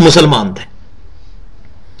 مسلمان تھے.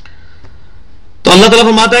 تو اللہ تعالیٰ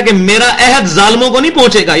فرماتا ہے کہ میرا عہد ظالموں کو نہیں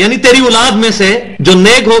پہنچے گا، یعنی تیری اولاد میں سے جو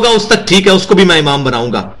نیک ہوگا اس تک ٹھیک ہے، اس کو بھی میں امام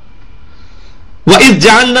بناؤں گا. وَإِذْ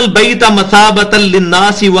جَعَلْنَا الْبَيْتَ مَثَابَةً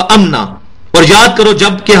لِلنَّاسِ وَأَمْنًا، اور یاد کرو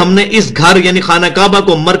جب کہ ہم نے اس گھر یعنی خانہ کعبہ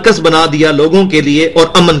کو مرکز بنا دیا لوگوں کے لیے اور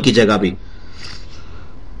امن کی جگہ بھی.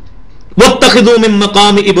 وَاتَّخِذُوا مِن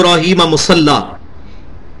مَّقَامِ إِبْرَاهِيمَ مُصَلًّى،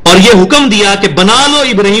 اور یہ حکم دیا کہ بنا لو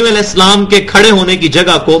ابراہیم علیہ السلام کے کھڑے ہونے کی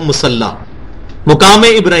جگہ کو مصلی. مقام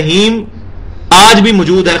ابراہیم آج بھی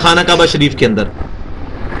موجود ہے خانہ کعبہ شریف کے اندر.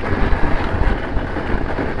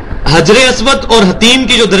 حجر اسود اور حتیم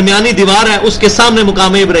کی جو درمیانی دیوار ہے اس کے سامنے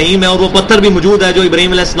مقام ابراہیم ہے، اور وہ پتھر بھی موجود ہے جو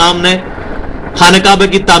ابراہیم علیہ السلام نے خانہ کعبہ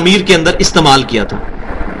کی تعمیر کے اندر استعمال کیا تھا.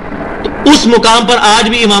 تو اس مقام پر آج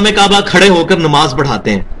بھی امام کعبہ کھڑے ہو کر نماز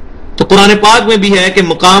پڑھاتے ہیں. تو قرآن پاک میں بھی ہے کہ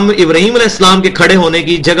مقام ابراہیم علیہ السلام کے کھڑے ہونے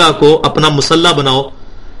کی جگہ کو اپنا مصلی بناؤ.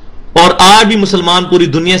 اور آج بھی مسلمان پوری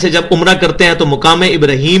دنیا سے جب عمرہ کرتے ہیں تو مقام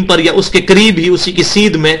ابراہیم پر یا اس کے قریب ہی اسی کی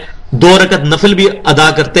سیدھ میں 2 رکعت نفل بھی ادا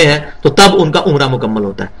کرتے ہیں، تو تب ان کا عمرہ مکمل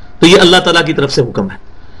ہوتا ہے. تو یہ اللہ تعالیٰ کی طرف سے حکم ہے.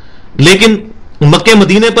 لیکن مکہ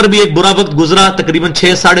مدینے پر بھی ایک برا وقت گزرا تقریباً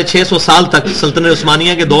 600-650 سال تک سلطنت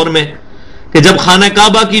عثمانیہ کے دور میں، کہ جب خانہ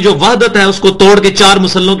کعبہ کی جو وحدت ہے اس کو توڑ کے 4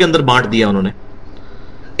 مسلوں کے اندر بانٹ دیا انہوں نے.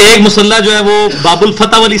 ایک مسلح جو ہے وہ باب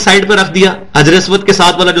الفتح والی سائڈ پہ رکھ دیا، حجر اسود کے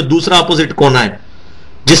ساتھ والا جو دوسرا اپوزٹ کونا ہے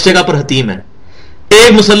جس جگہ پر حتیم ہے.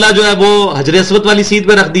 ایک مسلح جو ہے وہ حجر اسود والی سیدھ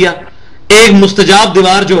پہ رکھ دیا. ایک مستجاب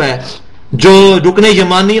دیوار جو ہے جو رکن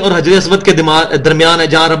یمانی اور حجر اسود کے درمیان ہے،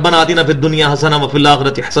 جہاں ربنا آتنا فی الدنیا حسنہ وفی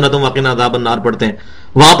الآخرۃ حسنۃ وقنا عذاب النار پڑھتے ہیں،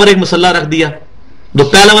 وہاں پر ایک مسلح رکھ دیا. تو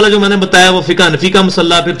پہلا والا جو میں نے بتایا وہ فقہ حنفی کا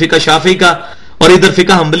مسلح، پھر فقہ شافعی کا، اور ادھر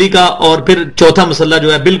فقہ حنبلی کا، اور پھر چوتھا مسلح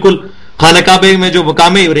جو ہے بالکل خانہ کعبہ میں جو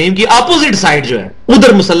مقام ابراہیم کی اپوزٹ سائڈ جو ہے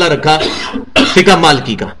ادھر مسلح رکھا فقہ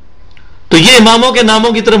مالکی کا. تو یہ اماموں کے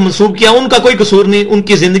ناموں کی طرف منسوب کیا، ان کا کوئی قصور نہیں، ان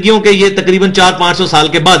کی زندگیوں کے یہ تقریباً 400-500 سال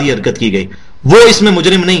کے بعد یہ حرکت کی گئی، وہ اس میں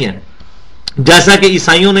مجرم نہیں ہے. جیسا کہ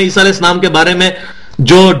عیسائیوں نے عیسیٰ علیہ السلام کے بارے میں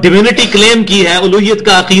جو ڈیوینٹی کلیم کی ہے، الوہیت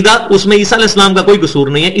کا عقیدہ، اس میں عیسیٰ علیہ السلام کا کوئی قصور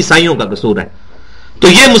نہیں ہے، عیسائیوں کا قصور ہے. تو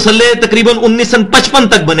یہ مسلح تقریباً 1955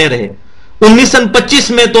 تک بنے رہے.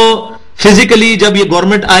 1925 میں تو فزیکلی جب یہ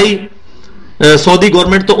گورنمنٹ آئی سعودی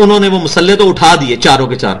گورنمنٹ، تو انہوں نے وہ مسلح تو اٹھا دیے چاروں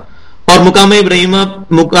کے چار، اور مقام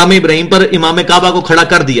ابراہیم پر امام کعبہ کو کھڑا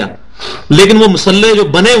کر دیا. لیکن وہ مسلح جو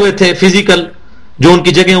بنے ہوئے تھے فزیکل، جو ان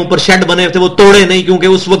کی جگہ اوپر شیڈ بنے ہوئے تھے، وہ توڑے نہیں، کیونکہ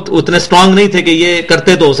اس وقت اتنے سٹرونگ نہیں تھے کہ یہ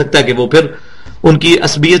کرتے تو ہو سکتا ہے کہ وہ پھر ان کی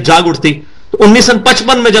عصبیت جاگ اٹھتی. تو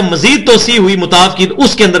 1955 میں جب مزید توسیع ہوئی مطاف کی،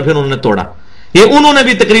 اس کے اندر پھر انہوں نے توڑا. یہ انہوں نے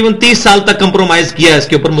بھی تقریباً 30 سال تک کمپرومائز کیا ہے اس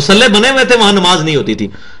کے اوپر. مسلح بنے ہوئے تھے، وہاں نماز نہیں ہوتی تھی،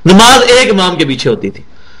 نماز ایک امام کے پیچھے ہوتی تھی.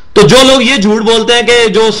 تو جو لوگ یہ جھوٹ بولتے ہیں کہ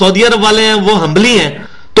جو سعودی عرب والے ہیں وہ حنبلی ہیں،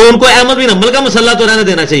 تو ان کو احمد بن حنبل کا مسلح تو رہنے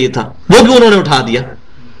دینا چاہیے تھا، وہ بھی انہوں نے اٹھا دیا،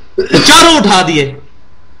 چاروں اٹھا دیے.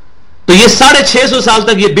 تو یہ 650 سال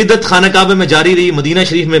تک یہ بدعت خانہ کعبہ میں جاری رہی، مدینہ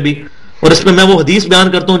شریف میں بھی. اور اس میں میں وہ حدیث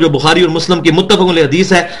بیان کرتا ہوں جو بخاری اور مسلم کی متفق علیہ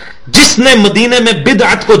حدیث ہے، جس نے مدینے میں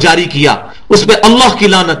بدعت کو جاری کیا اس پہ اللہ کی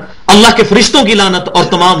لعنت، اللہ کے فرشتوں کی لعنت، اور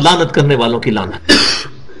تمام لعنت کرنے والوں کی لعنت.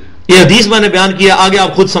 یہ حدیث میں نے بیان کیا، آگے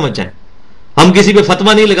آپ خود سمجھ جائیں. ہم کسی پہ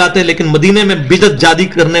فتویٰ نہیں لگاتے، لیکن مدینے میں بدعت جاری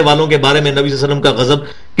کرنے والوں کے بارے میں نبی صلی اللہ علیہ وسلم کا غضب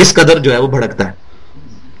کس قدر جو ہے وہ بھڑکتا ہے.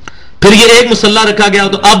 پھر یہ ایک مسلح رکھا گیا.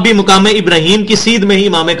 تو اب بھی مقام ابراہیم کی سیدھ میں ہی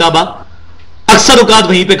امام کعبہ اکثر اوقات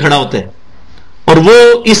وہیں پہ کھڑا ہوتے ہیں، اور وہ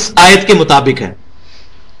اس آیت کے مطابق ہے.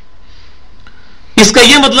 اس کا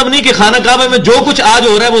یہ مطلب نہیں کہ خانہ کعبہ میں جو کچھ آج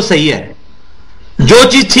ہو رہا ہے وہ صحیح ہے. جو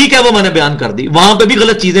چیز ٹھیک ہے وہ میں نے بیان کر دی، وہاں پہ بھی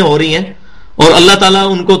غلط چیزیں ہو رہی ہیں اور اللہ تعالیٰ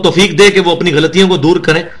ان کو توفیق دے کہ وہ اپنی غلطیوں کو دور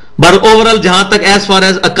کریں. بٹ اوورآل جہاں تک ایز فار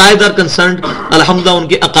ایز عقائد آر کنسرنڈ، الحمدللہ ان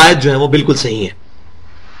کے عقائد جو ہیں وہ بالکل صحیح ہیں.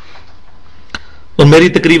 اور میری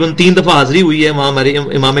تقریباً 3 دفعہ حاضری ہوئی ہے وہاں میرے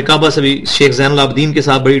امام کعبہ سے بھی شیخ زین العابدین کے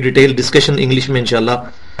ساتھ بڑی ڈیٹیل ڈسکشن انگلش میں انشاءاللہ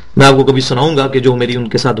میں آپ کو کبھی سناؤں گا کہ جو میری ان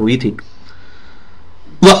کے ساتھ ہوئی تھی.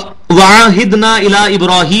 وَعَاهِدْنَا إِلَىٰ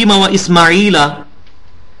إِبْرَاهِيمَ وَإِسْمَاعِيلَ،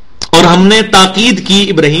 اور ہم نے تاکید کی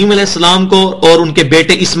ابراہیم علیہ السلام کو اور ان کے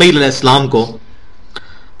بیٹے اسماعیل علیہ السلام کو،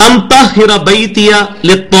 أَن طَهِّرَ بَيْتِيَ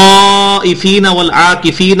لِلطَّائِفِينَ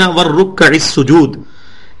وَالْعَاكِفِينَ وَالرُّكَّعِ السُّجُودِ،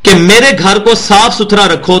 کہ میرے گھر کو صاف ستھرا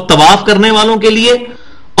رکھو طواف کرنے والوں کے لیے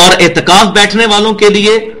اور اعتکاف بیٹھنے والوں کے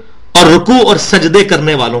لیے اور رکوع اور سجدے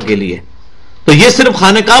کرنے والوں کے لیے. تو یہ صرف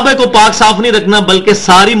خانہ کعبہ کو پاک صاف نہیں رکھنا بلکہ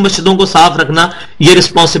ساری مسجدوں کو صاف رکھنا یہ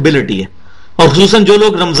رسپانسبلٹی ہے. اور خصوصاً جو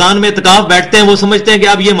لوگ رمضان میں اعتکاف بیٹھتے ہیں وہ سمجھتے ہیں کہ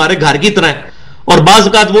اب یہ ہمارے گھر کی طرح ہے، اور بعض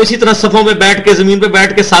اوقات وہ اسی طرح صفوں میں بیٹھ کے زمین پہ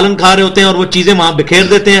بیٹھ کے سالن کھا رہے ہوتے ہیں اور وہ چیزیں وہاں بکھیر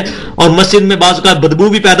دیتے ہیں اور مسجد میں بعض اوقات بدبو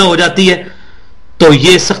بھی پیدا ہو جاتی ہے. تو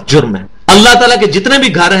یہ سخت جرم ہے. اللہ تعالیٰ کے جتنے بھی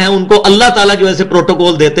گھر ہیں ان کو اللہ تعالیٰ کی وجہ سے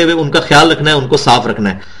پروٹوکول دیتے ہوئے ان کا خیال رکھنا ہے، ان کو صاف رکھنا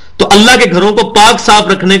ہے. تو اللہ کے گھروں کو پاک صاف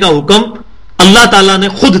رکھنے کا حکم اللہ تعالیٰ نے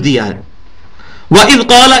خود دیا ہے. وَإِذْ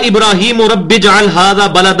قَالَ إِبْرَاهِيمُ رَبِّ اجْعَلْ هَذَا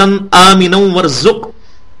بَلَدًا آمِنًا وَارْزُقْ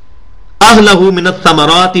أَهْلَهُ مِنَ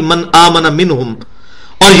الثَّمَرَاتِ مَنْ آمَنَ مِنْهُمْ،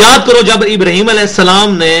 اور یاد کرو جب ابراہیم علیہ السلام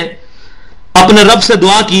نے اپنے رب سے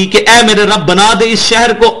دعا کی کہ اے میرے رب بنا دے اس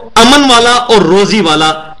شہر کو امن والا اور روزی والا،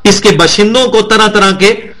 اس کے باشندوں کو طرح طرح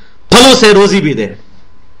کے پھلوں سے روزی بھی دے.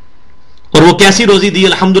 اور وہ کیسی روزی دی؟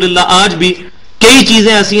 الحمدللہ آج بھی کئی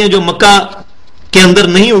چیزیں ایسی ہیں جو مکہ کے اندر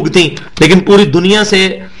نہیں اگتی لیکن پوری دنیا سے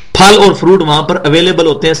پھل اور فروٹ وہاں پر اویلیبل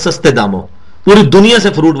ہوتے ہیں سستے داموں. پوری دنیا سے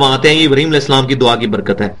فروٹ وہاں آتے ہیں. یہ ابراہیم علیہ السلام کی دعا کی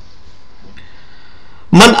برکت ہے.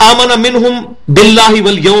 من آمن منہم باللہ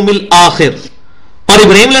والیوم الآخر، اور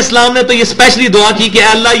ابراہیم علیہ السلام نے تو یہ اسپیشلی دعا کی کہ اے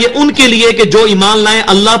اللہ یہ ان کے لیے کہ جو ایمان لائیں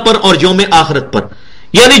اللہ پر اور یوم آخرت پر،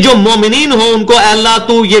 یعنی جو مومنین ہوں ان کو اے اللہ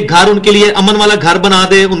تو یہ گھر ان کے لیے امن والا گھر بنا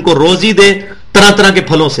دے، ان کو روزی دے طرح طرح کے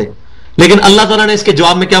پھلوں سے. لیکن اللہ تعالیٰ نے اس کے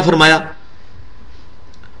جواب میں کیا فرمایا؟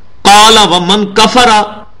 قال ومن کفر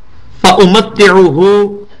فأمتعه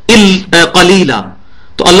قلیلا،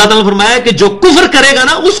 تو اللہ تعالیٰ نے فرمایا کہ جو کفر کرے گا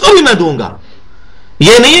نا اس کو بھی میں دوں گا.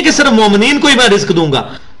 یہ نہیں ہے کہ صرف مومنین کو ہی میں رزق دوں گا،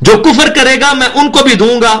 جو کفر کرے گا میں ان کو بھی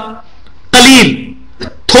دوں گا قلیل،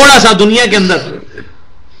 تھوڑا سا دنیا کے اندر.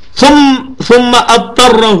 ثم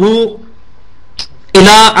اضطره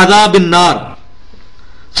الى عذاب النار،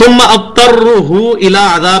 ثم اضطره الى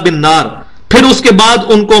عذاب النار، پھر اس کے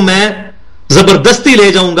بعد ان کو میں زبردستی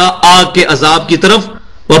لے جاؤں گا آگ کے عذاب کی طرف.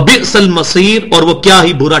 وبئس المصیر، اور وہ کیا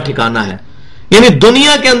ہی برا ٹھکانہ ہے. یعنی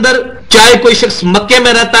دنیا کے اندر چاہے کوئی شخص مکے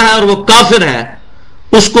میں رہتا ہے اور وہ کافر ہے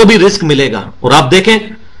اس کو بھی رزق ملے گا. اور آپ دیکھیں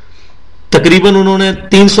تقریباً انہوں نے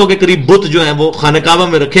 300 کے قریب بت جو ہیں وہ خانہ کعبہ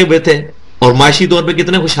میں رکھے ہوئے تھے اور معاشی طور پہ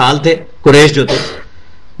کتنے خوشحال تھے. قریش جو تھے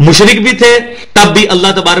مشرک بھی تھے تب بھی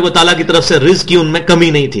اللہ تبارک و تعالیٰ کی طرف سے رزق کی ان میں کمی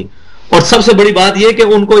نہیں تھی. اور سب سے بڑی بات یہ کہ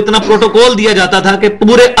ان کو اتنا پروٹوکول دیا جاتا تھا کہ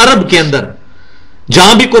پورے عرب کے اندر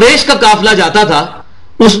جہاں بھی قریش کا قافلہ جاتا تھا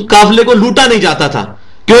اس قافلے کو لوٹا نہیں جاتا تھا،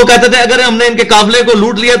 کہ وہ کہتے تھے اگر ہم نے ان کے قافلے کو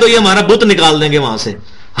لوٹ لیا تو یہ ہمارا بت نکال دیں گے وہاں سے.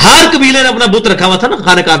 ہر قبیلے نے اپنا بت رکھا ہوا تھا نا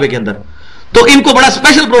خانہ کعبے کے اندر، تو ان کو بڑا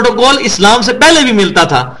اسپیشل پروٹوکول اسلام سے پہلے بھی ملتا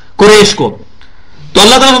تھا قریش کو. تو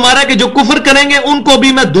اللہ تعالیٰ ہمارا کہ جو کفر کریں گے ان کو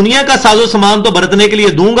بھی میں دنیا کا ساز و سامان تو برتنے کے لیے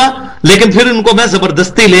دوں گا لیکن پھر ان کو میں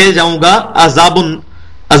زبردستی لے جاؤں گا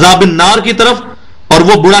عذاب النار کی طرف، اور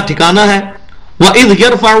وہ بڑا ٹھکانہ ہے. وَإِذْ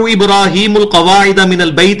يَرْفَعُ إِبْرَاهِيمُ الْقَوَاعِدَ مِنَ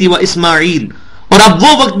الْبَيْتِ وَإِسْمَاعِيلُ، اور اب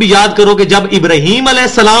وہ وقت بھی یاد کرو کہ جب ابراہیم علیہ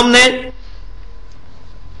السلام نے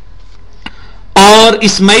اور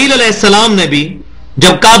اسماعیل علیہ السلام نے بھی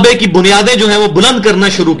جب کعبے کی بنیادیں جو ہیں وہ بلند کرنا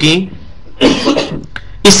شروع کی.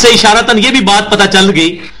 اس سے اشارتاً یہ بھی بات پتہ چل گئی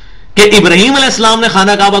کہ ابراہیم علیہ السلام نے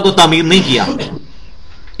خانہ کعبہ کو تعمیر نہیں کیا،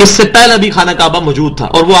 اس سے پہلا بھی خانہ کعبہ موجود تھا.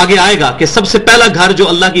 اور وہ آگے آئے گا کہ سب سے پہلا گھر جو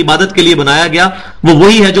اللہ کی عبادت کے لیے بنایا گیا وہ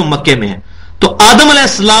وہی ہے جو مکے میں ہے. تو آدم علیہ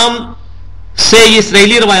السلام سے یہ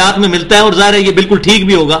اسرائیلی روایات میں ملتا ہے اور ظاہر ہے یہ بالکل ٹھیک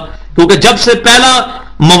بھی ہوگا کیونکہ جب سے پہلا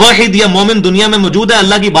موحد یا مومن دنیا میں موجود ہے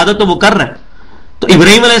اللہ کی عبادت تو وہ کر رہا ہے. تو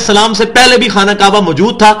ابراہیم علیہ السلام سے پہلے بھی خانہ کعبہ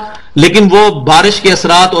موجود تھا لیکن وہ بارش کے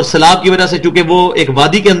اثرات اور سیلاب کی وجہ سے چونکہ وہ ایک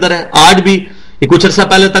وادی کے اندر ہے، آج بھی کچھ عرصہ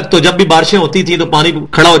پہلے تک تو جب بھی بارشیں ہوتی تھیں تو پانی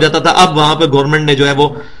کھڑا ہو جاتا تھا. اب وہاں پہ گورنمنٹ نے جو ہے وہ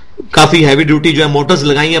کافی ہیوی ڈیوٹی جو ہے موٹرز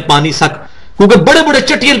لگائی ہیں پانی سک، کیونکہ بڑے بڑے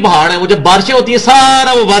چٹیل پہاڑ ہیں، وہ جب بارشیں ہوتی ہیں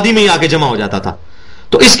سارا وہ وادی میں ہی آ کے جمع ہو جاتا تھا.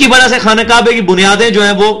 تو اس کی وجہ سے خانہ کعبے کی بنیادیں جو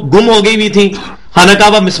ہیں وہ گم ہو گئی ہوئی تھیں، خانہ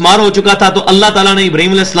کعبہ مسمار ہو چکا تھا. تو اللہ تعالیٰ نے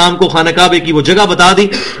ابراہیم علیہ السلام کو خانہ کعبے کی وہ جگہ بتا دی.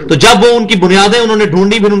 تو جب وہ ان کی بنیادیں انہوں نے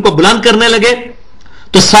ڈھونڈی پھر ان کو بلند کرنے لگے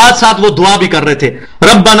تو ساتھ ساتھ وہ دعا بھی کر رہے تھے،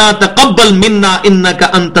 ربنا تقبل منا انک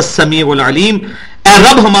انت السمیع العلیم، اے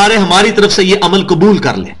رب ہماری طرف سے یہ عمل قبول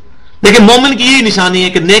کر لے۔ لیکن مومن کی یہی نشانی ہے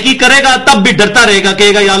کہ نیکی کرے گا تب بھی ڈرتا رہے گا،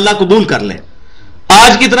 کہے گا یا اللہ قبول کر لے۔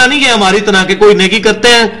 آج کی طرح نہیں ہے ہماری طرح کہ کوئی نیکی کرتے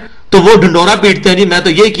ہیں تو وہ ڈھنڈورا پیٹتے ہیں، جی میں تو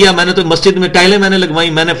یہ کیا، میں نے تو مسجد میں ٹائلیں میں نے لگوائی،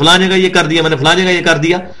 میں نے فلاں جگہ یہ کر دیا، میں نے فلاں جگہ یہ کر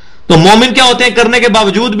دیا۔ تو مومن کیا ہوتے ہیں، کرنے کے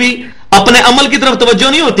باوجود بھی اپنے عمل کی طرف توجہ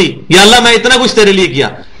نہیں ہوتی، یا اللہ میں اتنا کچھ تیرے لیے کیا،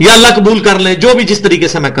 یا اللہ قبول کر لے جو بھی جس طریقے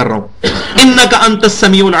سے میں کر رہا ہوں۔ انک انت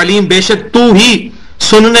السمیع العلیم، بے شک تو ہی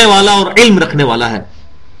سننے والا اور علم رکھنے والا ہے۔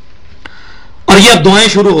 اور یہ اب دعائیں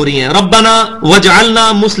شروع ہو رہی ہیں، ربنا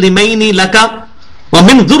وجعلنا مسلمین لک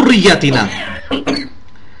ومن ذریتنا،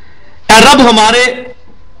 اے رب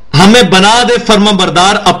ہمیں بنا دے فرما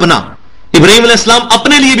بردار اپنا۔ ابراہیم علیہ السلام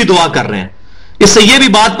اپنے لیے بھی دعا کر رہے ہیں۔ اس سے یہ بھی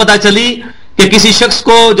بات پتا چلی کہ کسی شخص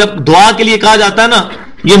کو جب دعا کے لیے کہا جاتا ہے نا،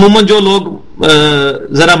 یہ عموماً جو لوگ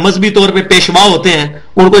ذرا مذہبی طور پہ پیشوا ہوتے ہیں،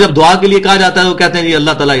 ان کو جب دعا کے لیے کہا جاتا ہے تو کہتے ہیں جی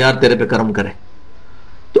اللہ تعالیٰ یار تیرے پہ کرم کرے،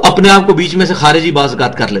 تو اپنے آپ کو بیچ میں سے خارجی بعض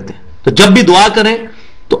اوقات کر لیتے ہیں۔ تو جب بھی دعا کریں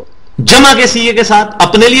تو جمع کے سیغے کے ساتھ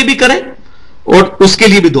اپنے لیے بھی کریں اور اس کے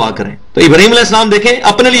لیے بھی دعا کریں۔ تو ابراہیم علیہ السلام دیکھیں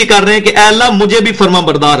اپنے لیے کر رہے ہیں کہ اے اللہ مجھے بھی فرما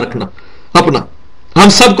بردار رکھنا اپنا، ہم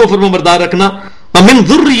سب کو فرما بردار رکھنا، ومن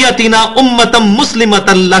ذریتنا امتا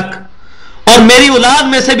مسلمتا لک، اور میری اولاد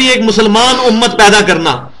میں سے بھی ایک مسلمان امت پیدا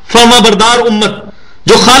کرنا، فرما بردار امت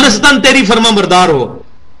جو خالصتاً تیری فرما بردار ہو۔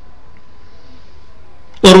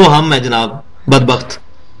 اور وہ ہم ہیں جناب بدبخت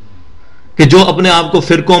کہ جو اپنے آپ کو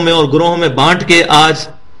فرقوں میں اور گروہوں میں بانٹ کے آج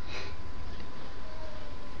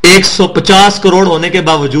 150 کروڑ ہونے کے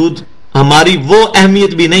باوجود ہماری وہ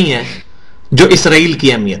اہمیت بھی نہیں ہے جو اسرائیل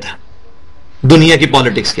کی اہمیت ہے دنیا کی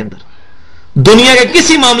پالیٹکس کے اندر۔ دنیا کے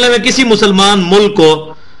کسی معاملے میں کسی مسلمان ملک کو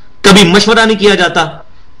کبھی مشورہ نہیں کیا جاتا،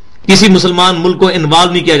 کسی مسلمان ملک کو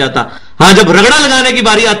انوالو نہیں کیا جاتا۔ ہاں جب رگڑا لگانے کی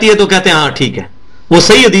باری آتی ہے تو کہتے ہیں ہاں ٹھیک ہے۔ وہ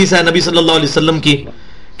صحیح حدیث ہے نبی صلی اللہ علیہ وسلم کی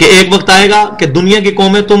کہ ایک وقت آئے گا کہ دنیا کی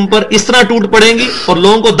قومیں تم پر اس طرح ٹوٹ پڑیں گی اور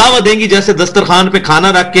لوگوں کو دعوت دیں گی جیسے دسترخوان پہ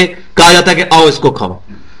کھانا رکھ کے کہا جاتا ہے کہ آؤ اس کو کھاؤ۔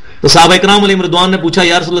 تو صحابہ اکرام علیہم رضوان نے پوچھا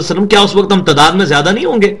یا رسول اللہ علیہ وسلم کیا اس وقت ہم تعداد میں زیادہ نہیں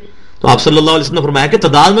ہوں گے؟ تو آپ صلی اللہ علیہ وسلم نے فرمایا کہ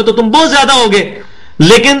تعداد میں تو تم بہت زیادہ ہوگے،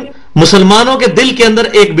 لیکن مسلمانوں کے دل کے اندر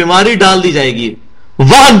ایک بیماری ڈال دی جائے گی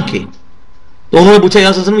وہن کی۔ تو انہوں نے پوچھا یا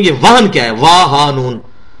رسول اللہ علیہ وسلم یہ وہن کیا ہے؟ واہانون۔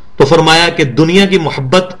 تو فرمایا کہ دنیا کی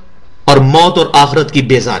محبت اور موت اور آخرت کی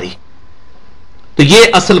بیزاری۔ تو یہ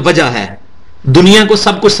اصل وجہ ہے، دنیا کو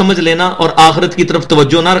سب کچھ سمجھ لینا اور آخرت کی طرف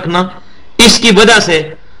توجہ نہ رکھنا۔ اس کی وجہ سے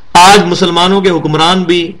آج مسلمانوں کے حکمران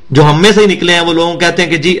بھی جو ہم میں سے ہی نکلے ہیں وہ لوگوں کہتے ہیں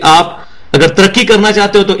کہ جی آپ اگر ترقی کرنا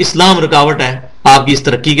چاہتے ہو تو اسلام رکاوٹ ہے آپ کی اس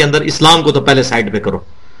ترقی کے اندر، اسلام کو تو پہلے سائڈ پہ کرو،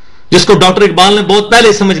 جس کو ڈاکٹر اقبال نے بہت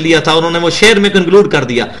پہلے سمجھ لیا تھا۔ انہوں نے وہ شعر میں کنکلوڈ کر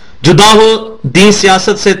دیا، جدا ہو دین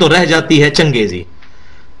سیاست سے تو رہ جاتی ہے چنگیزی۔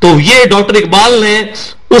 تو یہ ڈاکٹر اقبال نے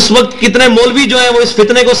اس وقت کتنے مولوی جو ہے وہ اس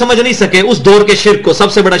فتنے کو سمجھ نہیں سکے، اس دور کے شرک کو۔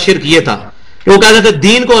 سب سے بڑا شرک یہ تھا کہ وہ کہتے تھے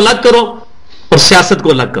دین کو الگ کرو اور سیاست کو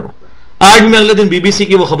الگ کرو۔ آج میں اگلے دن بی بی سی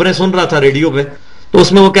کی وہ خبریں سن رہا تھا ریڈیو پہ، تو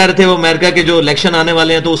اس میں وہ کہہ رہے تھے وہ امریکہ کے جو الیکشن آنے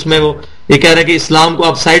والے ہیں تو اس میں وہ یہ کہہ رہے ہیں کہ اسلام کو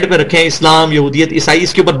آپ سائڈ پہ رکھیں، اسلام یہودیت عیسائی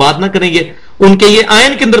اس کے اوپر بات نہ کریں۔ یہ ان کے یہ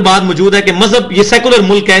آئین کے اندر بات موجود ہے کہ مذہب یہ سیکولر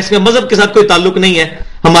ملک ہے، اس میں مذہب کے ساتھ کوئی تعلق نہیں ہے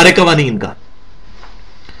ہمارے قوانین کا۔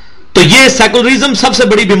 تو یہ سیکولرزم سب سے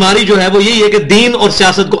بڑی بیماری جو ہے وہ یہی ہے کہ دین اور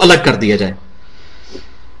سیاست کو الگ کر دیا جائے۔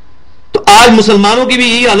 تو آج مسلمانوں کی بھی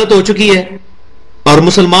یہی حالت ہو چکی ہے، اور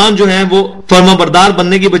مسلمان جو ہیں وہ فرما بردار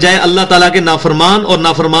بننے کی بجائے اللہ تعالیٰ کے نافرمان اور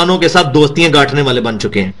نافرمانوں کے ساتھ دوستیاں گاٹھنے والے بن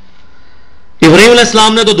چکے ہیں۔ ابراہیم علیہ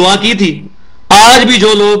السلام نے تو دعا کی تھی، آج بھی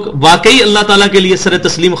جو لوگ واقعی اللہ تعالیٰ کے لیے سر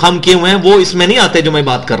تسلیم خم کیے ہوئے ہیں وہ اس میں نہیں آتے جو میں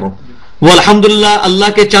بات کر رہا ہوں۔ وہ الحمدللہ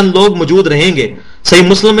اللہ کے چند لوگ موجود رہیں گے۔ صحیح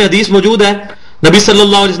مسلم میں حدیث موجود ہے، نبی صلی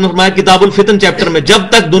اللہ علیہ وسلم نے فرمایا کتاب الفتن چیپٹر میں، جب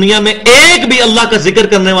تک دنیا میں ایک بھی اللہ کا ذکر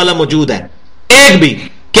کرنے والا موجود ہے، ایک بھی،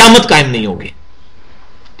 قیامت قائم نہیں ہوگی۔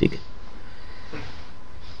 ٹھیک ہے،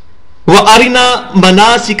 وَأَرِنَا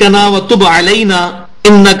مَنَاسِكَنَا وَتُبْ عَلَيْنَا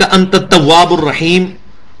إِنَّكَ أَنْتَ التَّوَّابُ الرَّحِيمُ،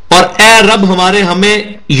 اور اے رب ہمیں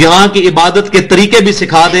یہاں کی عبادت کے طریقے بھی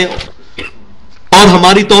سکھا دے اور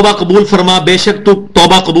ہماری توبہ قبول فرما، بے شک تو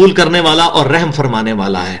توبہ قبول کرنے والا اور رحم فرمانے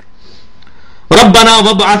والا ہے۔ ربنا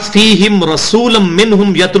وابعث فیہم رسولا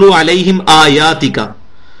منہم یتلو علیہم آیاتک،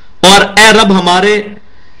 اور اے رب ہمارے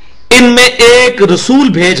ان میں ایک رسول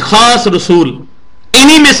بھیج، خاص رسول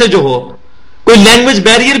انہی میں سے جو ہو، کوئی لینگویج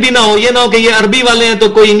بیریئر بھی نہ ہو، یہ نہ ہو کہ یہ عربی والے ہیں تو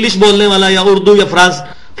کوئی انگلش بولنے والا یا اردو یا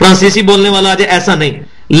فرانسیسی بولنے والا آ جائے، ایسا نہیں،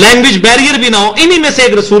 لینگویج بیریئر بھی نہ ہو، انہی میں سے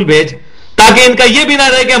ایک رسول بھیج تاکہ ان کا یہ بھی نہ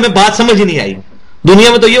رہے کہ ہمیں بات سمجھ ہی نہیں آئی۔ دنیا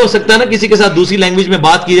میں تو یہ ہو سکتا ہے نا کسی کے ساتھ دوسری لینگویج میں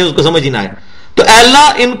بات کی جائے اس کو سمجھ ہی نہ آئے، تو اے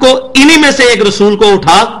اللہ ان کو انہی میں سے ایک رسول کو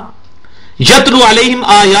اٹھا، یتلو علیہم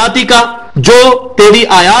آیاتی کا، جو تیری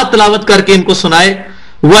آیات تلاوت کر کے ان کو سنائے،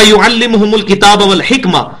 وَيُعَلِّمُهُمُ الْكِتَابَ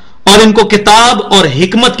وَالْحِكْمَةَ اور ان کو کتاب اور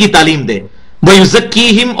حکمت کی تعلیم دے،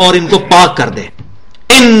 وَيُزَكِّيهِمْ اور ان کو پاک کر دے،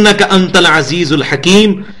 إِنَّكَ أَنْتَ الْعَزِيزُ الْحَكِيمُ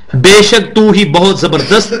بے شک تو ہی بہت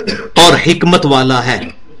زبردست اور حکمت والا ہے۔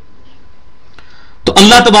 تو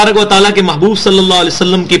اللہ تبارک و تعالیٰ کے محبوب صلی اللہ علیہ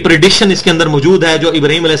وسلم کی پریڈکشن اس کے اندر موجود ہے، جو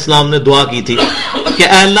ابراہیم علیہ السلام نے دعا کی تھی کہ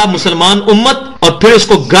اے اللہ مسلمان امت اور پھر اس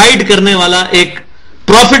کو گائیڈ کرنے والا ایک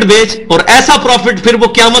پروفٹ بھیج، اور ایسا پروفٹ پھر وہ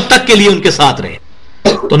قیامت تک کے لیے ان کے ساتھ رہے۔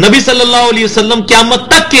 تو نبی صلی اللہ علیہ وسلم قیامت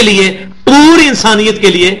تک کے لیے پوری انسانیت کے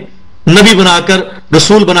لیے نبی بنا کر،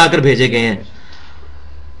 رسول بنا کر بھیجے گئے ہیں۔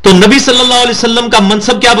 تو نبی صلی اللہ علیہ وسلم کا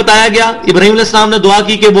منصب کیا بتایا گیا؟ ابراہیم علیہ السلام نے دعا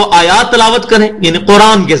کی کہ وہ آیات تلاوت کریں، یعنی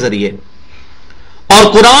قرآن کے ذریعے، اور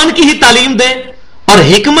قرآن کی ہی تعلیم دیں، اور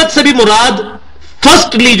حکمت سے بھی مراد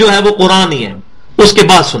فرسٹلی جو ہے وہ قرآن ہی ہے، اس کے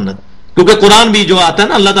بعد سنت، کیونکہ قرآن بھی جو آتا ہے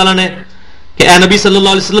نا، اللہ تعالیٰ نے کہ اے نبی صلی اللہ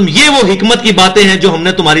علیہ وسلم یہ وہ حکمت کی باتیں ہیں جو ہم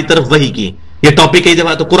نے تمہاری طرف وحی کی۔ یہ ٹاپک کئی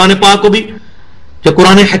دفعہ تو قرآن پاک کو بھی جو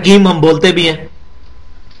قرآن حکیم ہم بولتے بھی ہیں،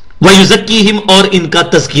 وَيُزَكِّيهِمْ اور ان کا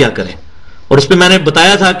تزکیہ کریں۔ اور اس پہ میں نے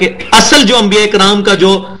بتایا تھا کہ اصل جو انبیاء کرام کا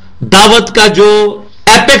جو دعوت کا جو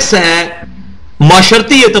ایپیکس ہے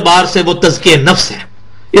معاشرتی اعتبار سے، وہ تزکیہ نفس ہے۔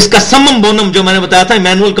 اس کا سمم بونم جو میں نے بتایا تھا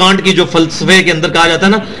ایمینول کانٹ کی جو فلسفے کے اندر کہا جاتا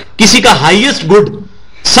ہے نا، کسی کا ہائیسٹ گڈ،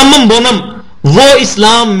 سمم بونم، وہ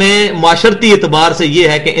اسلام میں معاشرتی اعتبار سے یہ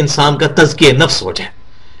ہے کہ انسان کا تزکیہ نفس ہو جائے،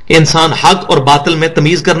 کہ انسان حق اور باطل میں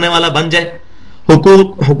تمیز کرنے والا بن جائے،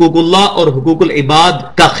 حقوق اللہ اور حقوق العباد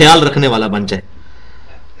کا خیال رکھنے والا بن جائے۔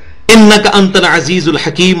 انک انت العزیز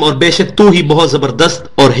الحکیم اور بے شک تو ہی بہت زبردست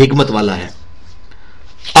اور حکمت والا ہے۔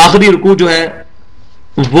 آخری رکوع جو ہے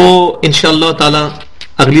وہ انشاءاللہ تعالی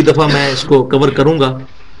اگلی دفعہ میں اس کو کور کروں گا،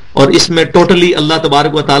 اور اس میں ٹوٹلی اللہ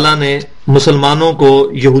تبارک و تعالیٰ نے مسلمانوں کو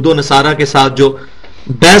یہود و نصارہ کے ساتھ جو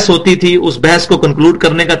بحث ہوتی تھی اس بحث کو کنکلوڈ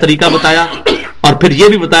کرنے کا طریقہ بتایا، اور پھر یہ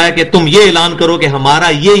بھی بتایا کہ تم یہ اعلان کرو کہ ہمارا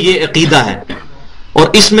یہ عقیدہ ہے۔ اور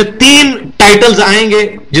اس میں 3 ٹائٹلز آئیں گے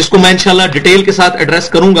جس کو میں انشاءاللہ ڈیٹیل کے ساتھ ایڈریس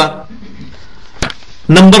کروں گا۔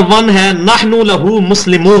 نمبر 1 ہے نحن لہو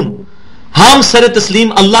مسلمون، ہم سر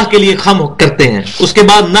تسلیم اللہ کے لیے خم کرتے ہیں۔ اس کے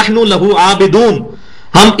بعد نحن لہو عابدون،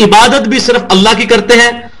 ہم عبادت بھی صرف اللہ کی کرتے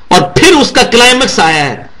ہیں، اور پھر اس کا کلائمیکس آیا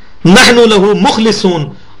ہے نحن لہو مخلصون،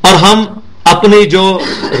 اور ہم اپنی جو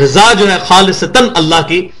رضا جو ہے خالصتاً اللہ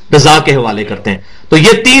کی رضا کے حوالے کرتے ہیں۔ تو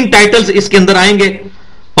یہ 3 ٹائٹلز اس کے اندر آئیں گے،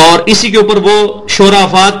 اور اسی کے اوپر وہ شورى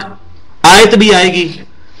آفاق آیت بھی آئے گی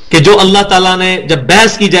کہ جو اللہ تعالیٰ نے جب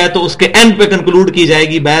بحث کی جائے تو اس کے اینڈ پہ کنکلوڈ کی جائے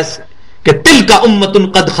گی بحث کہ تلک امۃ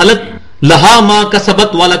قد خلت لہا ما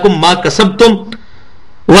کسبت ولکم ما کسبتم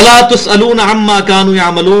ولا تسألون عما كانوا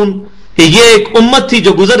يعملون، کہ یہ ایک امت تھی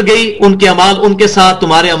جو گزر گئی، ان کے اعمال ان کے ساتھ،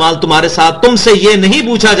 تمہارے اعمال تمہارے ساتھ، تم سے یہ نہیں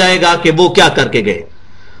پوچھا جائے گا کہ وہ کیا کر کے گئے۔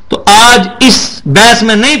 تو آج اس بحث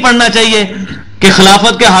میں نہیں پڑھنا چاہیے کہ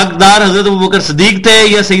خلافت کے حقدار حضرت ابوبکر صدیق تھے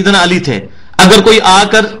یا سیدنا علی تھے۔ اگر کوئی آ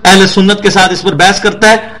کر اہل سنت کے ساتھ اس پر بحث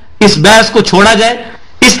کرتا ہے، اس بحث کو چھوڑا جائے،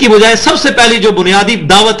 اس کی بجائے سب سے پہلی جو بنیادی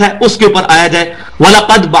دعوت ہے اس کے اوپر آیا جائے۔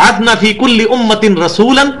 وَلَقَدْ بَعَثْنَا فِي كُلِّ أُمَّةٍ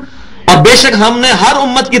رَسُولًا، اور بے شک ہم نے ہر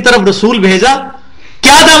امت کی طرف رسول بھیجا،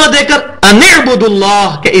 کیا دعوت دے کر؟ ان اعبدوا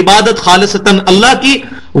اللہ، کہ عبادت خالصتاً اللہ کی،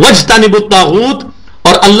 واجتنبوا الطاغوت،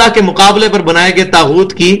 اور اللہ کے مقابلے پر بنائے گئے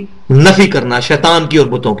طاغوت کی نفی کرنا، شیطان کی اور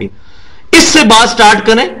بتوں کی۔ اس سے بات سٹارٹ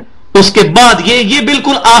کریں، اس کے بعد یہ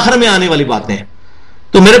بالکل آخر میں آنے والی باتیں ہیں۔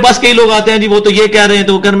 تو میرے پاس کئی لوگ آتے ہیں جی وہ تو یہ کہہ رہے ہیں،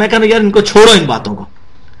 تو میں کہنا یار ان کو چھوڑو، ان باتوں کو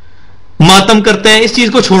ماتم کرتے ہیں، اس چیز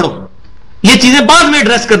کو چھوڑو، یہ چیزیں بعد میں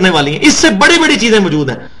ایڈریس کرنے والی ہیں، اس سے بڑی بڑی چیزیں موجود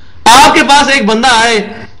ہیں۔ آپ کے پاس ایک بندہ آئے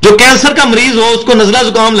جو کینسر کا مریض ہو، اس کو نزلہ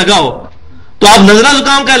زکام لگا ہو، تو آپ نزلہ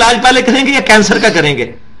زکام کا علاج پہلے کریں گے یا کینسر کا کریں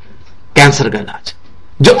گے؟ کینسر کا علاج،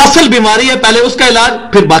 جو اصل بیماری ہے پہلے اس کا علاج،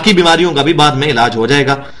 پھر باقی بیماریوں کا بھی بعد میں علاج ہو جائے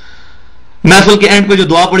گا۔ محفل کے اینڈ پہ جو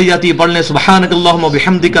دعا پڑھی جاتی ہے پڑھ لیں، سبحانک اللہم و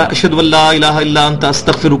بحمدک، اشہد ان لا الہ الا انت،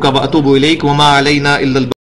 استغفرک و اتوب الیک، وما علینا الا